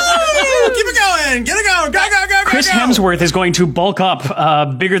it going. Get it going. Go. Chris Hemsworth is going to bulk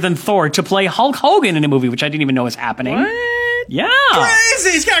up bigger than Thor to play Hulk Hogan in a movie, which I didn't even know was happening. What? Yeah.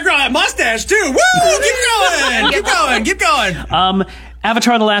 Crazy. He's got to grow that mustache, too. Woo! Keep going.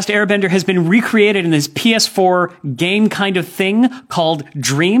 Avatar The Last Airbender has been recreated in this PS4 game kind of thing called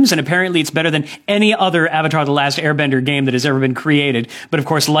Dreams, and apparently it's better than any other Avatar The Last Airbender game that has ever been created. But of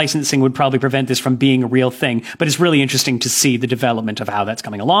course, licensing would probably prevent this from being a real thing. But it's really interesting to see the development of how that's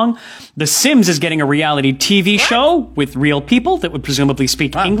coming along. The Sims is getting a reality TV show with real people that would presumably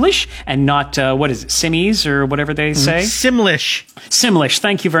speak English and not, Simmies or whatever they say? Simlish. Simlish.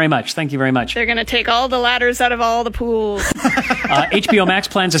 Thank you very much. They're going to take all the ladders out of all the pools. HBO Max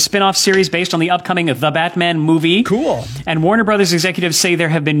plans a spin-off series based on the upcoming The Batman movie. Cool. And Warner Brothers executives say there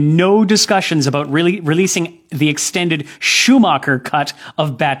have been no discussions about releasing the extended Schumacher cut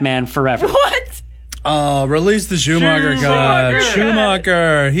of Batman Forever. What? Release the Schumacher cut.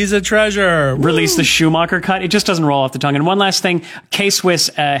 Schumacher. He's a treasure. Release the Schumacher cut. It just doesn't roll off the tongue. And one last thing, K-Swiss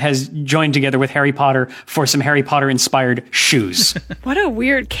has joined together with Harry Potter for some Harry Potter-inspired shoes. What a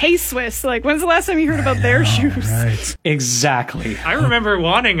weird K-Swiss. Like, when's the last time you heard about their shoes? Right. Exactly. I remember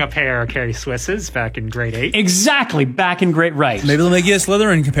wanting a pair of K-Swisses back in grade 8. Exactly. Back in great right. Maybe they'll make you a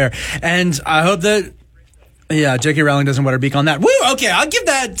Slytherin compare. And I hope that... Yeah, J.K. Rowling doesn't wet her beak on that. Woo! Okay, I'll give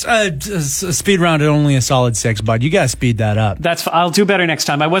that speed round at only a solid 6, bud. You gotta speed that up. I'll do better next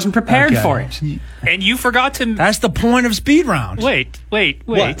time. I wasn't prepared Okay. for it. And you forgot to... That's the point of speed round. Wait. What?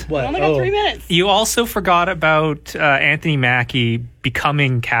 We only got 3 minutes. You also forgot about Anthony Mackie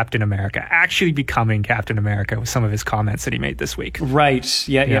becoming Captain America, actually becoming Captain America with some of his comments that he made this week. Right.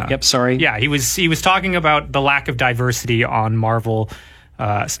 Yep. Sorry. Yeah, he was talking about the lack of diversity on Marvel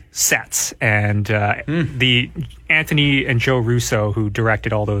sets, and the Anthony and Joe Russo, who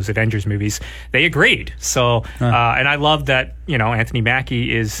directed all those Avengers movies, they agreed. So, and I love that, Anthony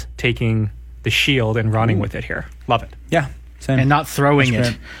Mackie is taking the shield and running with it here. Love it. Yeah, same. And not throwing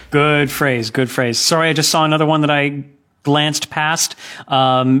it. Good phrase. Sorry, I just saw another one that I glanced past.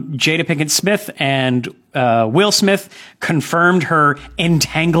 Jada Pinkett Smith and Will Smith confirmed her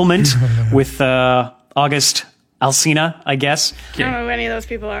entanglement with August Alsina, I guess. I don't know who any of those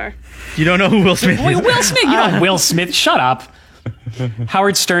people are. You don't know who Will Smith is? Will Smith, Will Smith, shut up.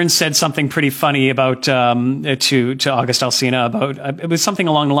 Howard Stern said something pretty funny about to August Alsina about it was something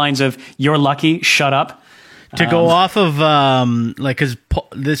along the lines of "You're lucky, shut up." To go off of because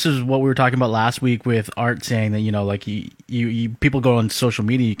this is what we were talking about last week with Art saying that you people go on social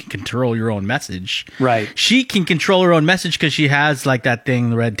media, you can control your own message. Right. She can control her own message because she has like that thing,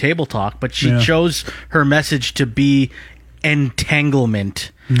 the Red Table Talk, but she chose her message to be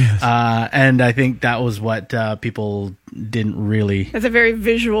entanglement. Yes. And I think that was what people didn't really. That's a very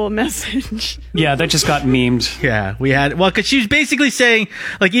visual message. Yeah, that just got memed. Yeah, we had because she was basically saying,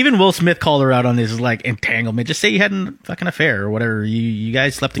 like, even Will Smith called her out on this, like, entanglement. Just say you had a fucking affair or whatever. You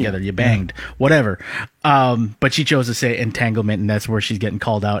guys slept together, you banged, whatever. But she chose to say entanglement, and that's where she's getting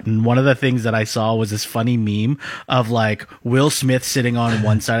called out. And one of the things that I saw was this funny meme of like Will Smith sitting on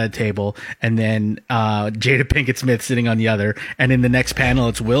one side of the table, and then Jada Pinkett Smith sitting on the other. And in the next panel,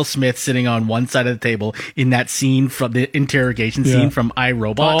 it's Will Smith sitting on one side of the table in that scene from the interrogation scene from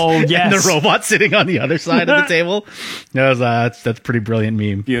iRobot. Oh, yes. And the robot sitting on the other side of the table. That's a pretty brilliant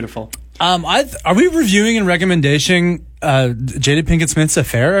meme. Beautiful. Are we reviewing and recommending Jada Pinkett Smith's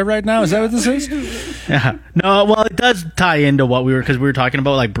affair right now? Is that what this is? Yeah. No, well, it does tie into what because we were talking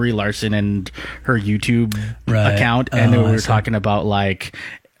about like Brie Larson and her YouTube account, and then we were talking about like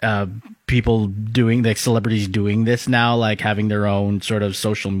people doing, like celebrities doing this now, like having their own sort of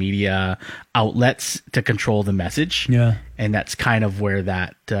social media outlets to control the message. Yeah. And that's kind of where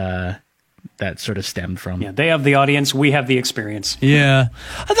that sort of stemmed from. Yeah, they have the audience, we have the experience. Yeah.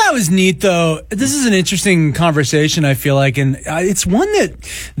 I thought it was neat, though. This is an interesting conversation, I feel like, and it's one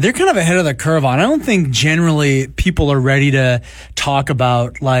that they're kind of ahead of the curve on. I don't think generally people are ready to talk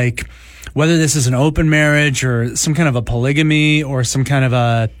about, like, whether this is an open marriage or some kind of a polygamy or some kind of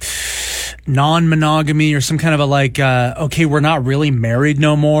a non-monogamy or some kind of a like, okay, we're not really married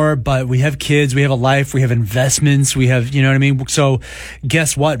no more, but we have kids, we have a life, we have investments, we have, you know what I mean? So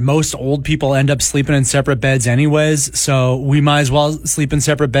guess what? Most old people end up sleeping in separate beds anyways. So we might as well sleep in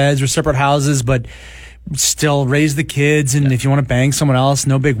separate beds or separate houses, but still raise the kids. And if you want to bang someone else,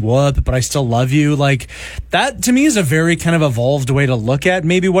 no big whoop, but I still love you. Like that to me is a very kind of evolved way to look at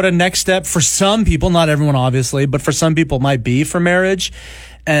maybe what a next step for some people, not everyone obviously, but for some people might be for marriage.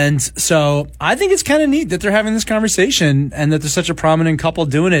 And so I think it's kind of neat that they're having this conversation and that there's such a prominent couple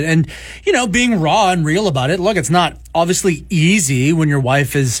doing it and, you know, being raw and real about it. Look, it's not obviously easy when your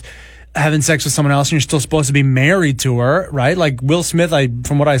wife is having sex with someone else and you're still supposed to be married to her, right? Like Will Smith,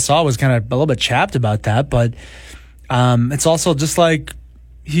 from what I saw, was kind of a little bit chapped about that, but it's also just like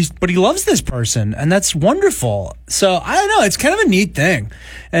but he loves this person and that's wonderful. So I don't know, it's kind of a neat thing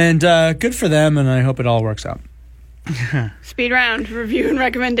and good for them, and I hope it all works out. Speed round, review and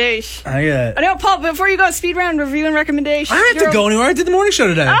recommendation. I know, Paul, before you go, speed round, review and recommendation. I don't have to go anywhere. I did the morning show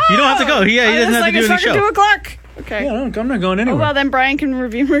today. Oh! You don't have to go. Yeah, he doesn't have to do any show. 2 o'clock. Okay. Yeah, I'm not going anywhere. Oh, well, then Brian can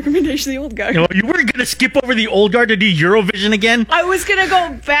review recommendation of the old guy. You were going to skip over the old guard to do Eurovision again? I was going to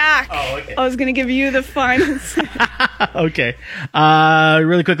go back. Oh, okay. I was going to give you the final say. Okay.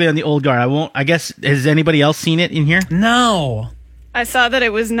 Really quickly on the old guard. I guess, has anybody else seen it in here? No. I saw that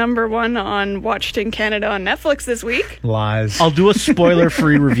it was #1 on Watched in Canada on Netflix this week. Lies. I'll do a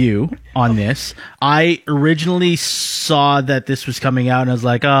spoiler-free review on this. I originally saw that this was coming out, and I was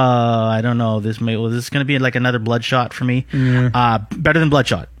like, I don't know. This is going to be like another Bloodshot for me. Better than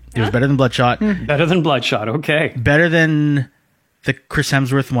Bloodshot. It was better than Bloodshot. Better than Bloodshot. Okay. Better than the Chris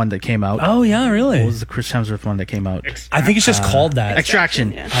Hemsworth one that came out. Oh, yeah, really? What was the Chris Hemsworth one that came out? I think it's just called that.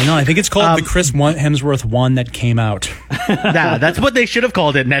 Extraction. Yeah. I know. I think it's called the Chris Hemsworth one that came out. That's what they should have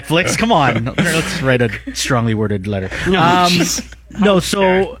called it, Netflix. Come on. Let's write a strongly worded letter. No,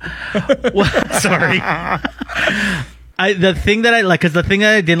 so... sorry. The thing that I like, because the thing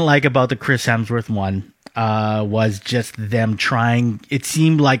that I didn't like about the Chris Hemsworth one was just them trying... It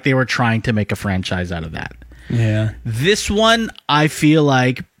seemed like they were trying to make a franchise out of that. Yeah. This one, I feel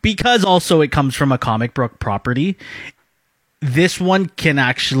like, because also it comes from a comic book property, this one can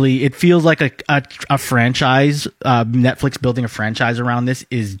actually, it feels like a franchise, Netflix building a franchise around this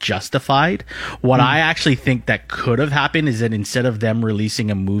is justified. What I actually think that could have happened is that instead of them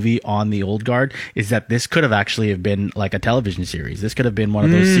releasing a movie on the old guard, is that this could have actually have been like a television series. This could have been one of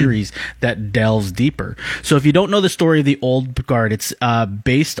those series that delves deeper. So if you don't know the story of the old guard, it's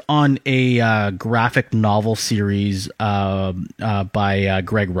based on a graphic novel series by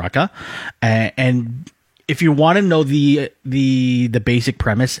Greg Rucka. And if you want to know the basic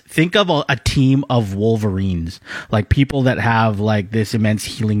premise, think of a team of Wolverines, like people that have like this immense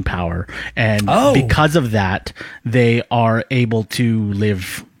healing power, and because of that, they are able to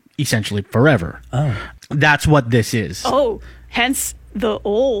live essentially forever. That's what this is. Hence the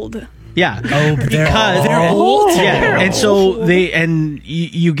old. Yeah. Because they're old. Yeah. And so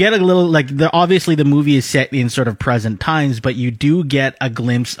you get a little, like, obviously the movie is set in sort of present times, but you do get a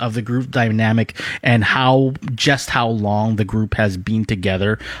glimpse of the group dynamic and how long the group has been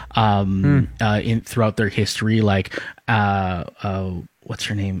together, throughout their history. Like, what's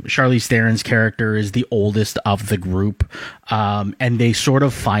her name? Charlize Theron's character is the oldest of the group. And they sort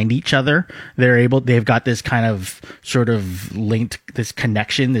of find each other. They've got this kind of sort of linked, this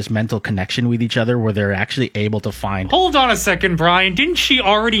connection, this mental connection with each other where they're actually able to find. Hold on a second, Brian. Didn't she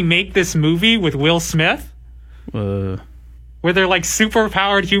already make this movie with Will Smith? Where they're like super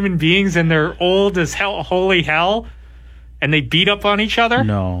powered human beings and they're old as hell, holy hell, and they beat up on each other?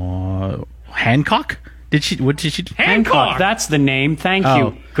 No. Hancock? What did she? Hancock. That's the name. Thank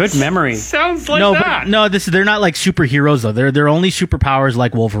you. Good memory. Sounds like that. They're not like superheroes though. They're only superpowers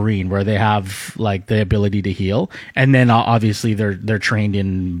like Wolverine, where they have like the ability to heal, and then obviously they're trained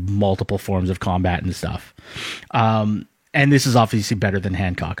in multiple forms of combat and stuff. And this is obviously better than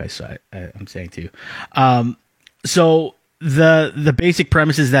Hancock. I'm saying too. So the basic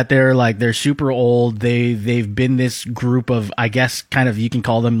premise is that they're super old. They've been this group of, I guess, kind of, you can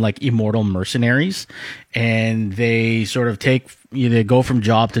call them like immortal mercenaries, and they sort of they go from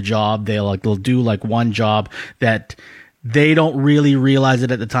job to job. They'll do like one job that they don't really realize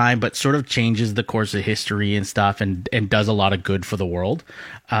it at the time, but sort of changes the course of history and stuff, and does a lot of good for the world.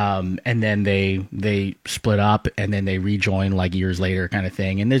 And then they split up, and then they rejoin like years later, kind of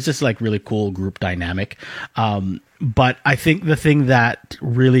thing. And there's just like really cool group dynamic. But I think the thing that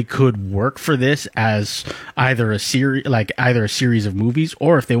really could work for this as either a series of movies,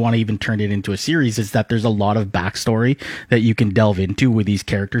 or if they want to even turn it into a series, is that there's a lot of backstory that you can delve into with these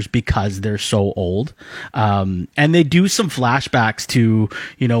characters because they're so old. And they do some flashbacks to,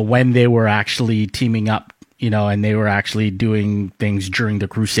 when they were actually teaming up, and they were actually doing things during the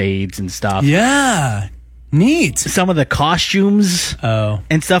Crusades and stuff. Yeah. Neat. Some of the costumes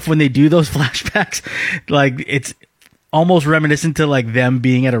and stuff when they do those flashbacks, like it's almost reminiscent to like them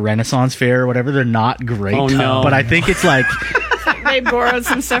being at a Renaissance fair or whatever. They're not great. Oh, no. But I think it's like They borrowed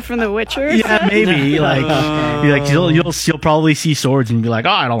some stuff from The Witcher. yeah, maybe like you'll probably see swords and be like, oh,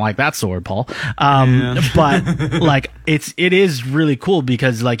 I don't like that sword, Paul. But like it is really cool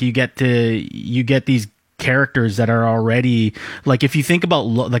because like you get these characters that are already like, if you think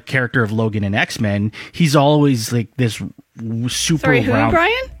about the character of Logan in X-Men, he's always like this super Sorry, who, round,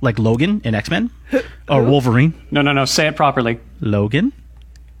 Brian? like Logan in X-Men or Wolverine. No. Say it properly. Logan.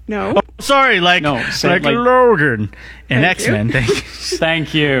 No. Sorry, like No, say it like like- Logan in Thank X-Men. you. Thank you.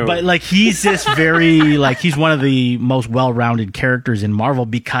 Thank you. But like he's this very like he's one of the most well-rounded characters in Marvel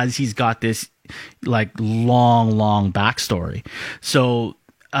because he's got this like long backstory. So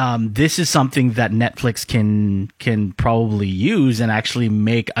this is something that Netflix can probably use and actually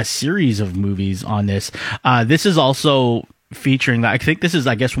make a series of movies on this. This is also featuring, I think this is,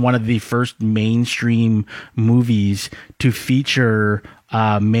 I guess, one of the first mainstream movies to feature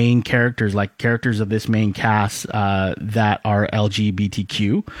main characters, like characters of this main cast that are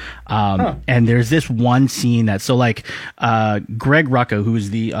LGBTQ. And there's this one scene that, so like Greg Rucka, who's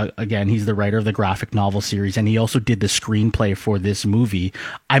again, he's the writer of the graphic novel series, and he also did the screenplay for this movie.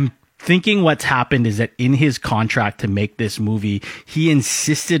 I'm thinking what's happened is that in his contract to make this movie, he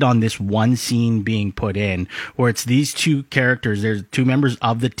insisted on this one scene being put in where it's these two characters. There's two members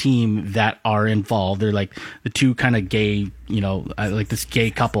of the team that are involved. They're like the two kind of gay, like this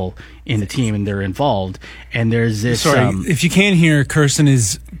gay couple in the team, and they're involved. And there's this. Sorry, if you can't hear, Kirsten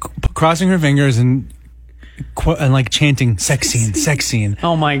is crossing her fingers and like chanting "sex scene."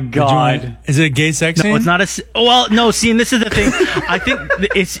 oh my God. Is it a gay sex scene? No, it's not no. See, and this is the thing. I think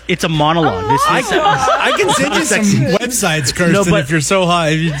it's a monologue. I can send you some websites, Kirsten, No, but- if you're so high,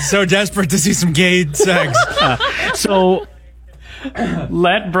 if you're so desperate to see some gay sex. So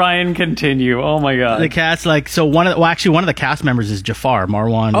Let Brian continue. Oh my God. the cast, like, so one of the cast members is Jafar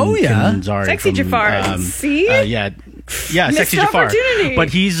Marwan. Oh, yeah. Kenzari Sexy from, Jafar. See? yeah, sexy Jafar. opportunity. But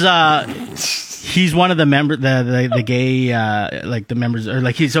he's one of the the gay like the members, or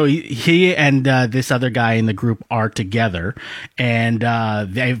like he and this other guy in the group are together, and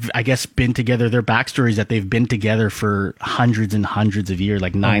they've, I guess, been together. Their backstory is that they've been together for hundreds and hundreds of years,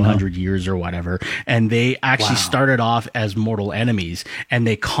 like 900 years or whatever, and they actually started off as mortal enemies, and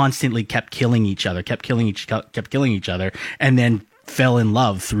they constantly kept killing each other, and then fell in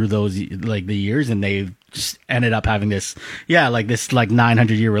love through those like the years, and they just ended up having this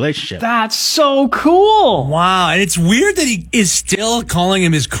 900-year relationship. That's so cool. Wow, and it's weird that he is still calling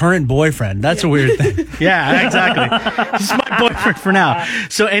him his current boyfriend. That's a weird thing. Yeah, exactly. This is my boyfriend for now.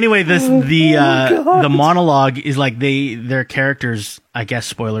 So anyway, the monologue is like their characters, I guess,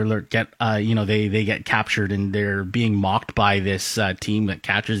 spoiler alert, get they get captured, and they're being mocked by this team that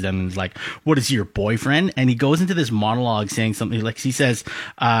captures them, and is like, "What is your boyfriend?" And he goes into this monologue saying something like, he says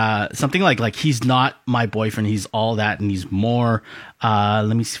something like he's not my boyfriend, he's all that, and he's more. Let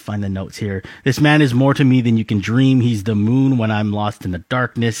me find the notes here. This man is more to me than you can dream. He's the moon when I'm lost in the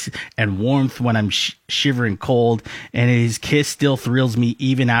darkness, and warmth when I'm shivering cold, and his kiss still thrills me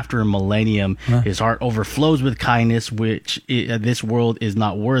even after a millennium. His heart overflows with kindness, which this world is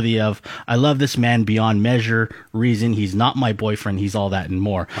not worthy of. I love this man beyond measure, reason. He's not my boyfriend, he's all that and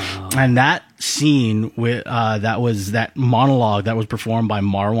more. And that scene with that monologue that was performed by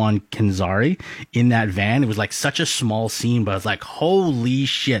Marwan Kenzari in that van, it was like such a small scene, but it's like, holy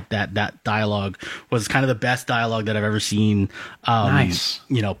shit, that dialogue was kind of the best dialogue that I've ever seen Nice.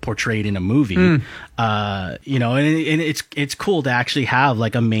 Portrayed in a movie. And it's cool to actually have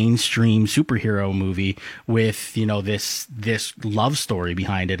like a mainstream superhero movie with this love story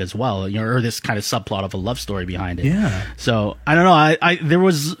behind it as well, or this kind of subplot of a love story behind it. Yeah. So I don't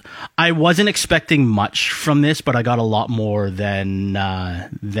know. I wasn't expecting much from this, but I got a lot more than I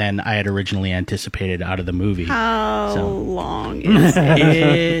had originally anticipated out of the movie. How So- long is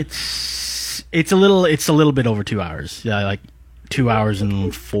it? It's a little bit over 2 hours. Yeah, like 2 hours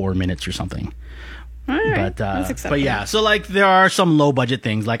and 4 minutes or something. All right. But That's acceptable. but yeah, so like there are some low budget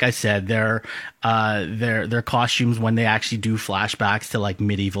things. Like I said, their costumes when they actually do flashbacks to like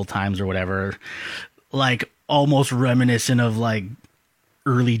medieval times or whatever, like almost reminiscent of like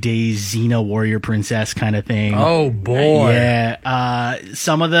early days Xena warrior princess kind of thing. Oh boy. Yeah.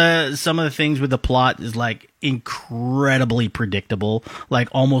 Some of the things with the plot is like incredibly predictable, like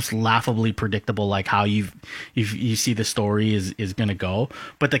almost laughably predictable, like how you see the story is gonna go.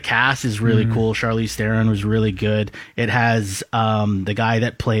 But the cast is really cool. Charlize Theron was really good. It has the guy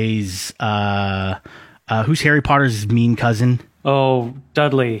that plays who's Harry Potter's mean cousin. Oh,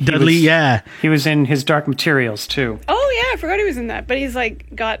 Dudley. Yeah. He was in his Dark Materials, too. Oh yeah, I forgot he was in that. But he's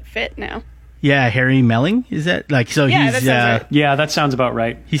like got fit now. Yeah, Harry Melling, is that like so? Yeah, he's that sounds right. Yeah, that sounds about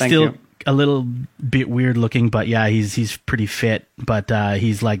right. he's Thank still you. a little bit weird looking, but yeah, he's pretty fit. But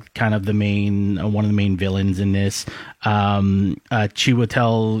he's like kind of the main one of the main villains in this. Chiwetel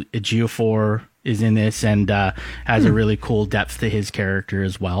Ejiofor is in this and has a really cool depth to his character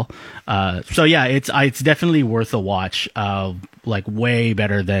as well. So yeah, it's definitely worth a watch. Like way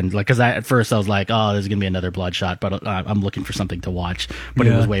better than like, because at first I was like, oh, there's gonna be another Bloodshot, but I'm looking for something to watch. But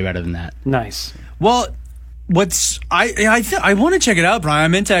it was way better than that. Nice. Well, I want to check it out, Brian. I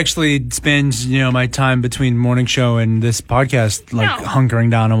meant to actually spend my time between morning show and this podcast like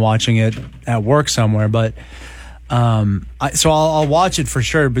hunkering down and watching it at work somewhere, but so I'll watch it for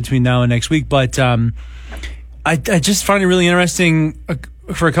sure between now and next week. But I just find it really interesting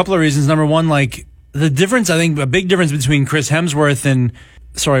for a couple of reasons. Number one, like the difference, I think a big difference between Chris Hemsworth and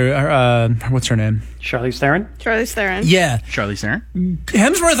what's her name? Charlize Theron? Charlize Theron. Yeah. Charlize Theron?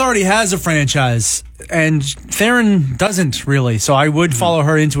 Hemsworth already has a franchise, and Theron doesn't really. So I would follow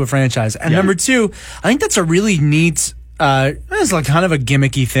her into a franchise. And number two, I think that's a really neat. It's like kind of a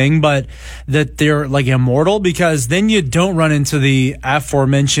gimmicky thing, but that they're like immortal, because then you don't run into the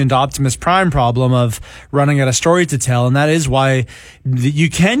aforementioned Optimus Prime problem of running out of story to tell, and that is why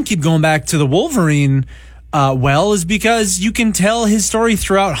you can keep going back to the Wolverine. Is because you can tell his story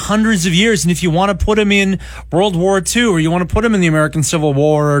throughout hundreds of years. And if you want to put him in World War II, or you want to put him in the American Civil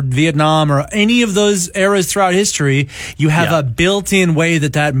War or Vietnam or any of those eras throughout history, you have a built-in way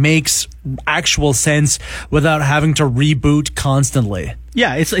that makes actual sense without having to reboot constantly.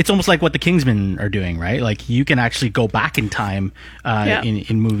 Yeah, it's almost like what the Kingsmen are doing, right? Like you can actually go back in time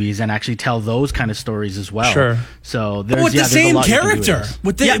in movies and actually tell those kind of stories as well. Sure. So but with the same character,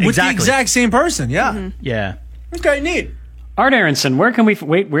 with the exact same person. Yeah. Mm-hmm. Yeah. Okay, neat. Art Aronson, where can we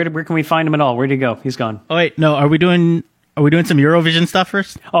can we find him at all? Where'd he go? He's gone. Oh wait, no, are we doing some Eurovision stuff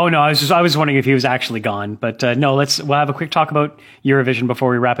first? Oh no, I was wondering if he was actually gone, but no. We'll have a quick talk about Eurovision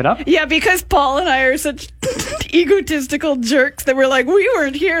before we wrap it up. Yeah, because Paul and I are such egotistical jerks that we're like, we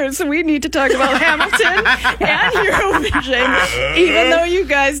weren't here, so we need to talk about Hamilton and Eurovision, even though you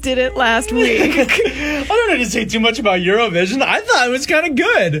guys did it last week. I don't need to say too much about Eurovision. I thought it was kind of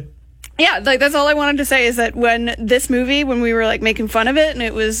good. Yeah, like that's all I wanted to say is that when we were like making fun of it, and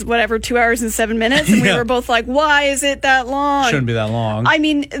it was 2 hours and 7 minutes, and we were both like, why is it that long? Shouldn't be that long. I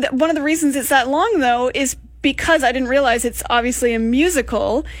mean, one of the reasons it's that long, though, is because I didn't realize it's obviously a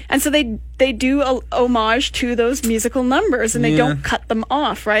musical, and so they do a homage to those musical numbers, and they don't cut them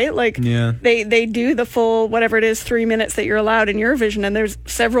off, right? Like, they do the full, whatever it is, 3 minutes that you're allowed in Eurovision, and there's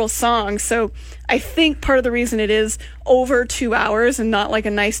several songs, so I think part of the reason it is over 2 hours and not like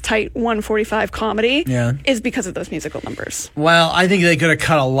a nice tight 1:45 comedy is because of those musical numbers. Well, I think they could have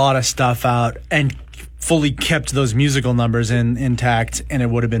cut a lot of stuff out and fully kept those musical numbers intact, and it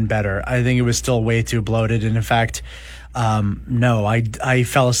would have been better. I think it was still way too bloated, and in fact, no, I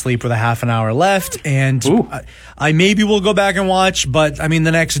fell asleep with a half an hour left, and I maybe will go back and watch, but I mean,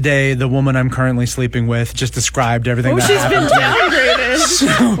 the next day, the woman I'm currently sleeping with just described everything that happened. She's been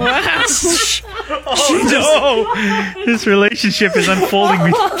downgraded. Wow. This relationship is unfolding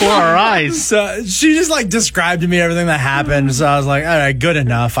before our eyes. So she just like described to me everything that happened, so I was like, all right, good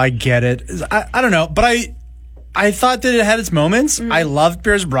enough, I get it. I don't know, but I thought that it had its moments. Mm-hmm. I loved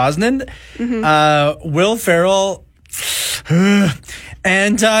Pierce Brosnan, Will Ferrell,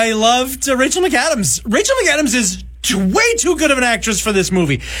 and I loved Rachel McAdams. Rachel McAdams is way too good of an actress for this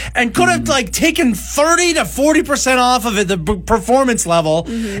movie, and could have like taken 30 to 40% off of it, the performance level,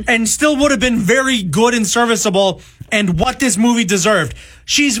 and still would have been very good and serviceable, and what this movie deserved.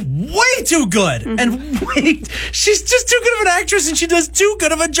 She's way too good, and she's just too good of an actress, and she does too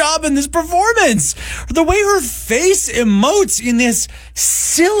good of a job in this performance. The way her face emotes in this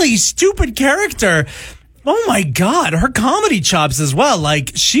silly, stupid character. Oh my God, her comedy chops as well.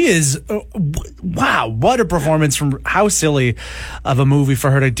 Like, she is, wow, what a performance from how silly of a movie for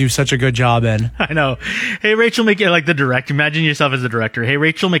her to do such a good job in. I know. Hey, Rachel like the director, imagine yourself as the director. Hey,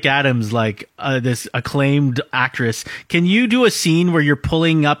 Rachel McAdams, like this acclaimed actress, can you do a scene where you're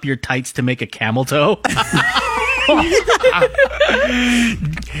pulling up your tights to make a camel toe?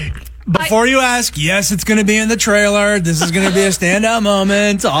 Before you ask, yes, it's going to be in the trailer. This is going to be a standout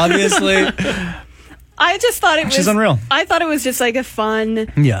moment, obviously. I just thought it was She's unreal. I thought it was just like a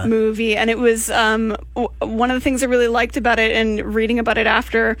fun movie, and it was one of the things I really liked about it, and reading about it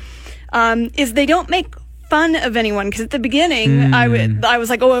after, is they don't make fun of anyone, because at the beginning I was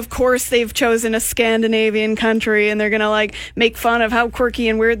like, oh, of course they've chosen a Scandinavian country and they're gonna like make fun of how quirky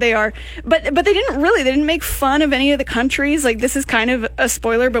and weird they are, but they didn't make fun of any of the countries. Like, this is kind of a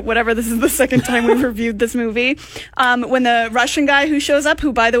spoiler, but whatever, this is the second time we've reviewed this movie. When the Russian guy who shows up,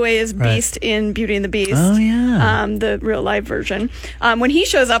 who by the way is Beast in Beauty and the Beast, the real live version, when he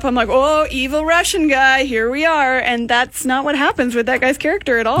shows up, I'm like, oh, evil Russian guy, here we are. And that's not what happens with that guy's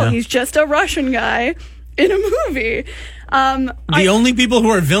character at all. He's just a Russian guy in a movie. The only people who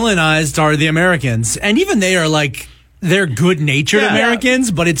are villainized are the Americans, and even they are like, they're good-natured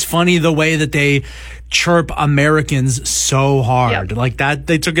Americans, but it's funny the way that they chirp Americans so hard. Like that,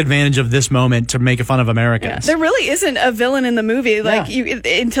 they took advantage of this moment to make fun of Americans. There really isn't a villain in the movie, like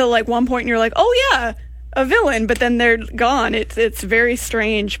until like one point, and you're like, oh yeah, a villain, but then they're gone. It's very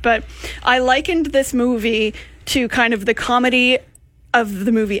strange. But I likened this movie to kind of the comedy of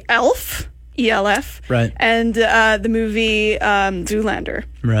the movie Elf. ELF, right, and the movie Zoolander,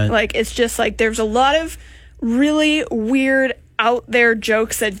 right. Like, it's just like there's a lot of really weird out there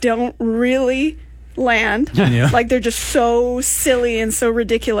jokes that don't really land. Like, they're just so silly and so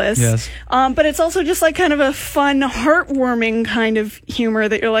ridiculous. Yes. But it's also just like kind of a fun, heartwarming kind of humor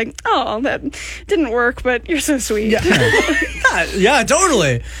that you're like, oh, that didn't work, but you're so sweet. Yeah,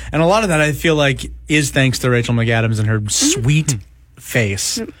 totally. And a lot of that, I feel like, is thanks to Rachel McAdams and her sweet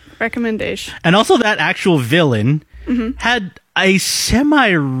face. Recommendation. And also, that actual villain had a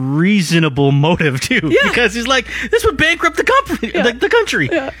semi-reasonable motive too, because he's like, this would bankrupt the company, the country.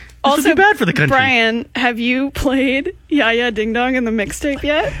 This also, would be bad for the country. Brian, have you played Yaya Ding Dong in the mixtape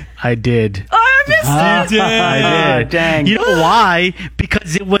yet? I did. Oh, I missed it. I did. Dang. You know why?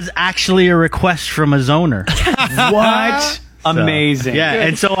 Because it was actually a request from a zoner. What? Amazing. Yeah, Good.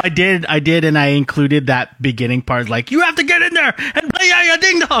 and so I did, and I included that beginning part, like, you have to get in there and play Yaya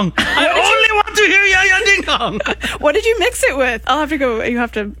Ding Dong. I only want to hear Yaya Ding Dong. What did you mix it with? I'll have to go. You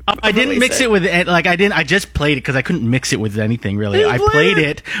have to. I didn't mix it with, like, I just played it because I couldn't mix it with anything, really. I played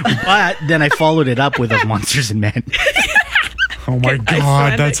it, but then I followed it up with Monsters and Men. Oh my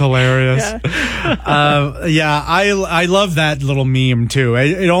God, that's hilarious. I love that little meme too.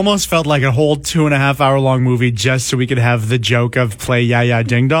 It almost felt like a whole 2.5 hour long movie just so we could have the joke of play Yaya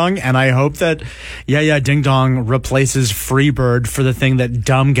Ding Dong. And I hope that Yaya Ding Dong replaces Freebird for the thing that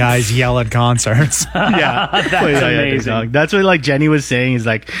dumb guys yell at concerts. That's amazing. That's what, like, Jenny was saying, is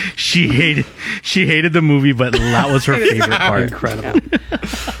like, she hated the movie, but that was her favorite part. Incredible.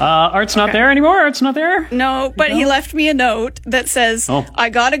 Art's not there anymore? Art's not there? No, but he left me a note that says, I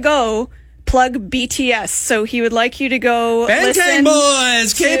gotta go plug BTS. So he would like you to go Bangtan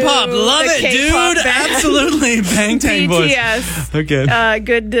Boys! K-pop! Love it, K-pop dude! band. Absolutely! Bangtan Boys. BTS. Okay.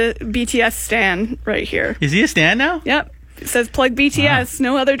 Good BTS stan right here. Is he a stan now? Yep. It says plug BTS.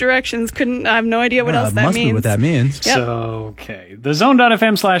 No other directions. I have no idea what else that must means. be what that means. Yep. So, okay. The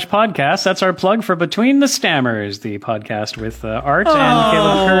zone.fm/podcast. That's our plug for Between the Stammers, the podcast with Art and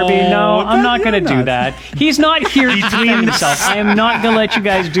Caleb Kirby. No, I'm not going to do that. He's not here to defend himself. I am not going to let you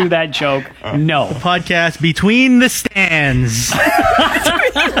guys do that joke. No. Podcast Between the Stands.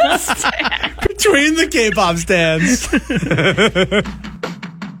 Between the K-pop stands.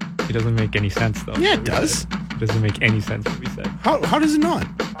 It doesn't make any sense, though. Yeah, it does. It doesn't make any sense what we said. How does it not?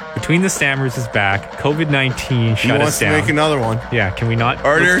 Between the Stammers is back. COVID-19 He shut wants us to down. make another one. Yeah, can we not?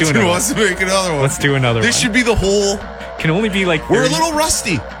 Art let's do Air 2 another wants to one. make another one. Let's do another This one. should be the whole... Can only be like 30, We're a little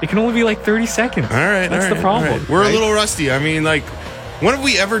rusty. It can only be like 30 seconds. All right, That's all the right, problem. all right. We're right? a little rusty. I mean, like, when have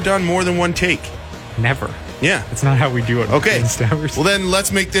we ever done more than one take? Never. Yeah. That's not how we do it. Okay. Between the Stammers. Well, then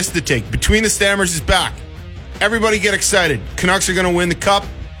let's make this the take. Between the Stammers is back. Everybody get excited. Canucks are going to win the cup.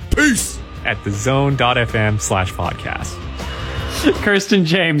 Peace. At the zone.fm/podcast. Kirsten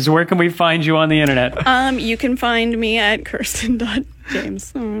James, where can we find you on the internet? You can find me at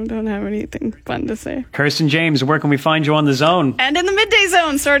Kirsten.James. I don't have anything fun to say. Kirsten James, where can we find you on the zone? And in the Midday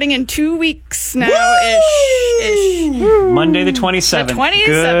Zone, starting in 2 weeks now ish. Monday the 27th. The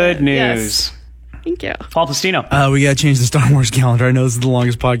 27th, Good news. yes. Thank you. Paul Plastino. We gotta change the Star Wars calendar. I know this is the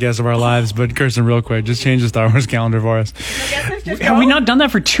longest podcast of our lives, but Kirsten, real quick, just change the Star Wars calendar for us. Have we not done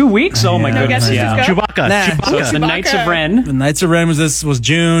that for 2 weeks? Oh my Yeah. goodness, guesses yeah. just go? Chewbacca. Nah. Chewbacca. So it's the Knights of Ren. The Knights of Ren was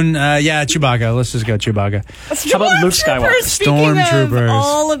June. Chewbacca. Let's just go Chewbacca. How about Luke Skywalker? Speaking Stormtroopers. of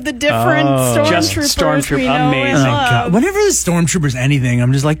all of the different Just stormtroopers we Stormtrooper. know Amazing. and Oh, love. God. Whenever the Stormtroopers anything,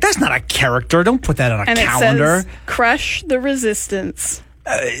 I'm just like, that's not a character. Don't put that on a And it calendar. says, crush the resistance.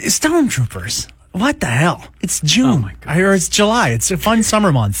 Stormtroopers. What the hell? It's June. Or it's July. It's a fun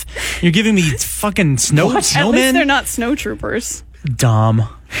summer month. You're giving me fucking At least snowmen? they're not snowtroopers. Dumb.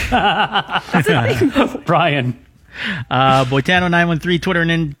 Brian. Boitano913, Twitter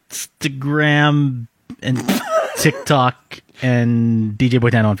and Instagram and TikTok, and DJ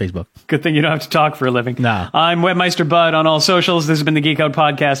Boitano on Facebook. Good thing you don't have to talk for a living. Nah. I'm Webmeister Bud on all socials. This has been the Geek Out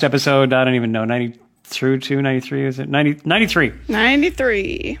Podcast episode, I don't even know, 92, 93, is it? 93.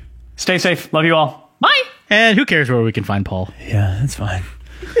 93. Stay safe. Love you all. Bye. And who cares where we can find Paul? Yeah, that's fine.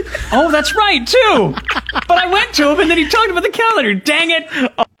 Oh, that's right, too. But I went to him and then he talked about the calendar. Dang it.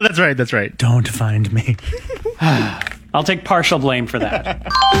 Oh, that's right. Don't find me. I'll take partial blame for that.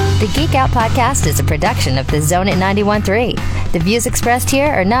 The Geek Out Podcast is a production of The Zone at 91.3. The views expressed here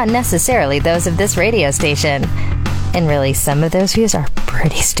are not necessarily those of this radio station. And really, some of those views are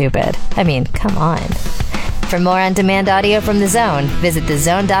pretty stupid. I mean, come on. For more on-demand audio from The Zone, visit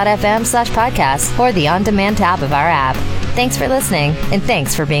thezone.fm/podcast or the on-demand tab of our app. Thanks for listening, and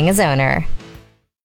thanks for being a Zoner.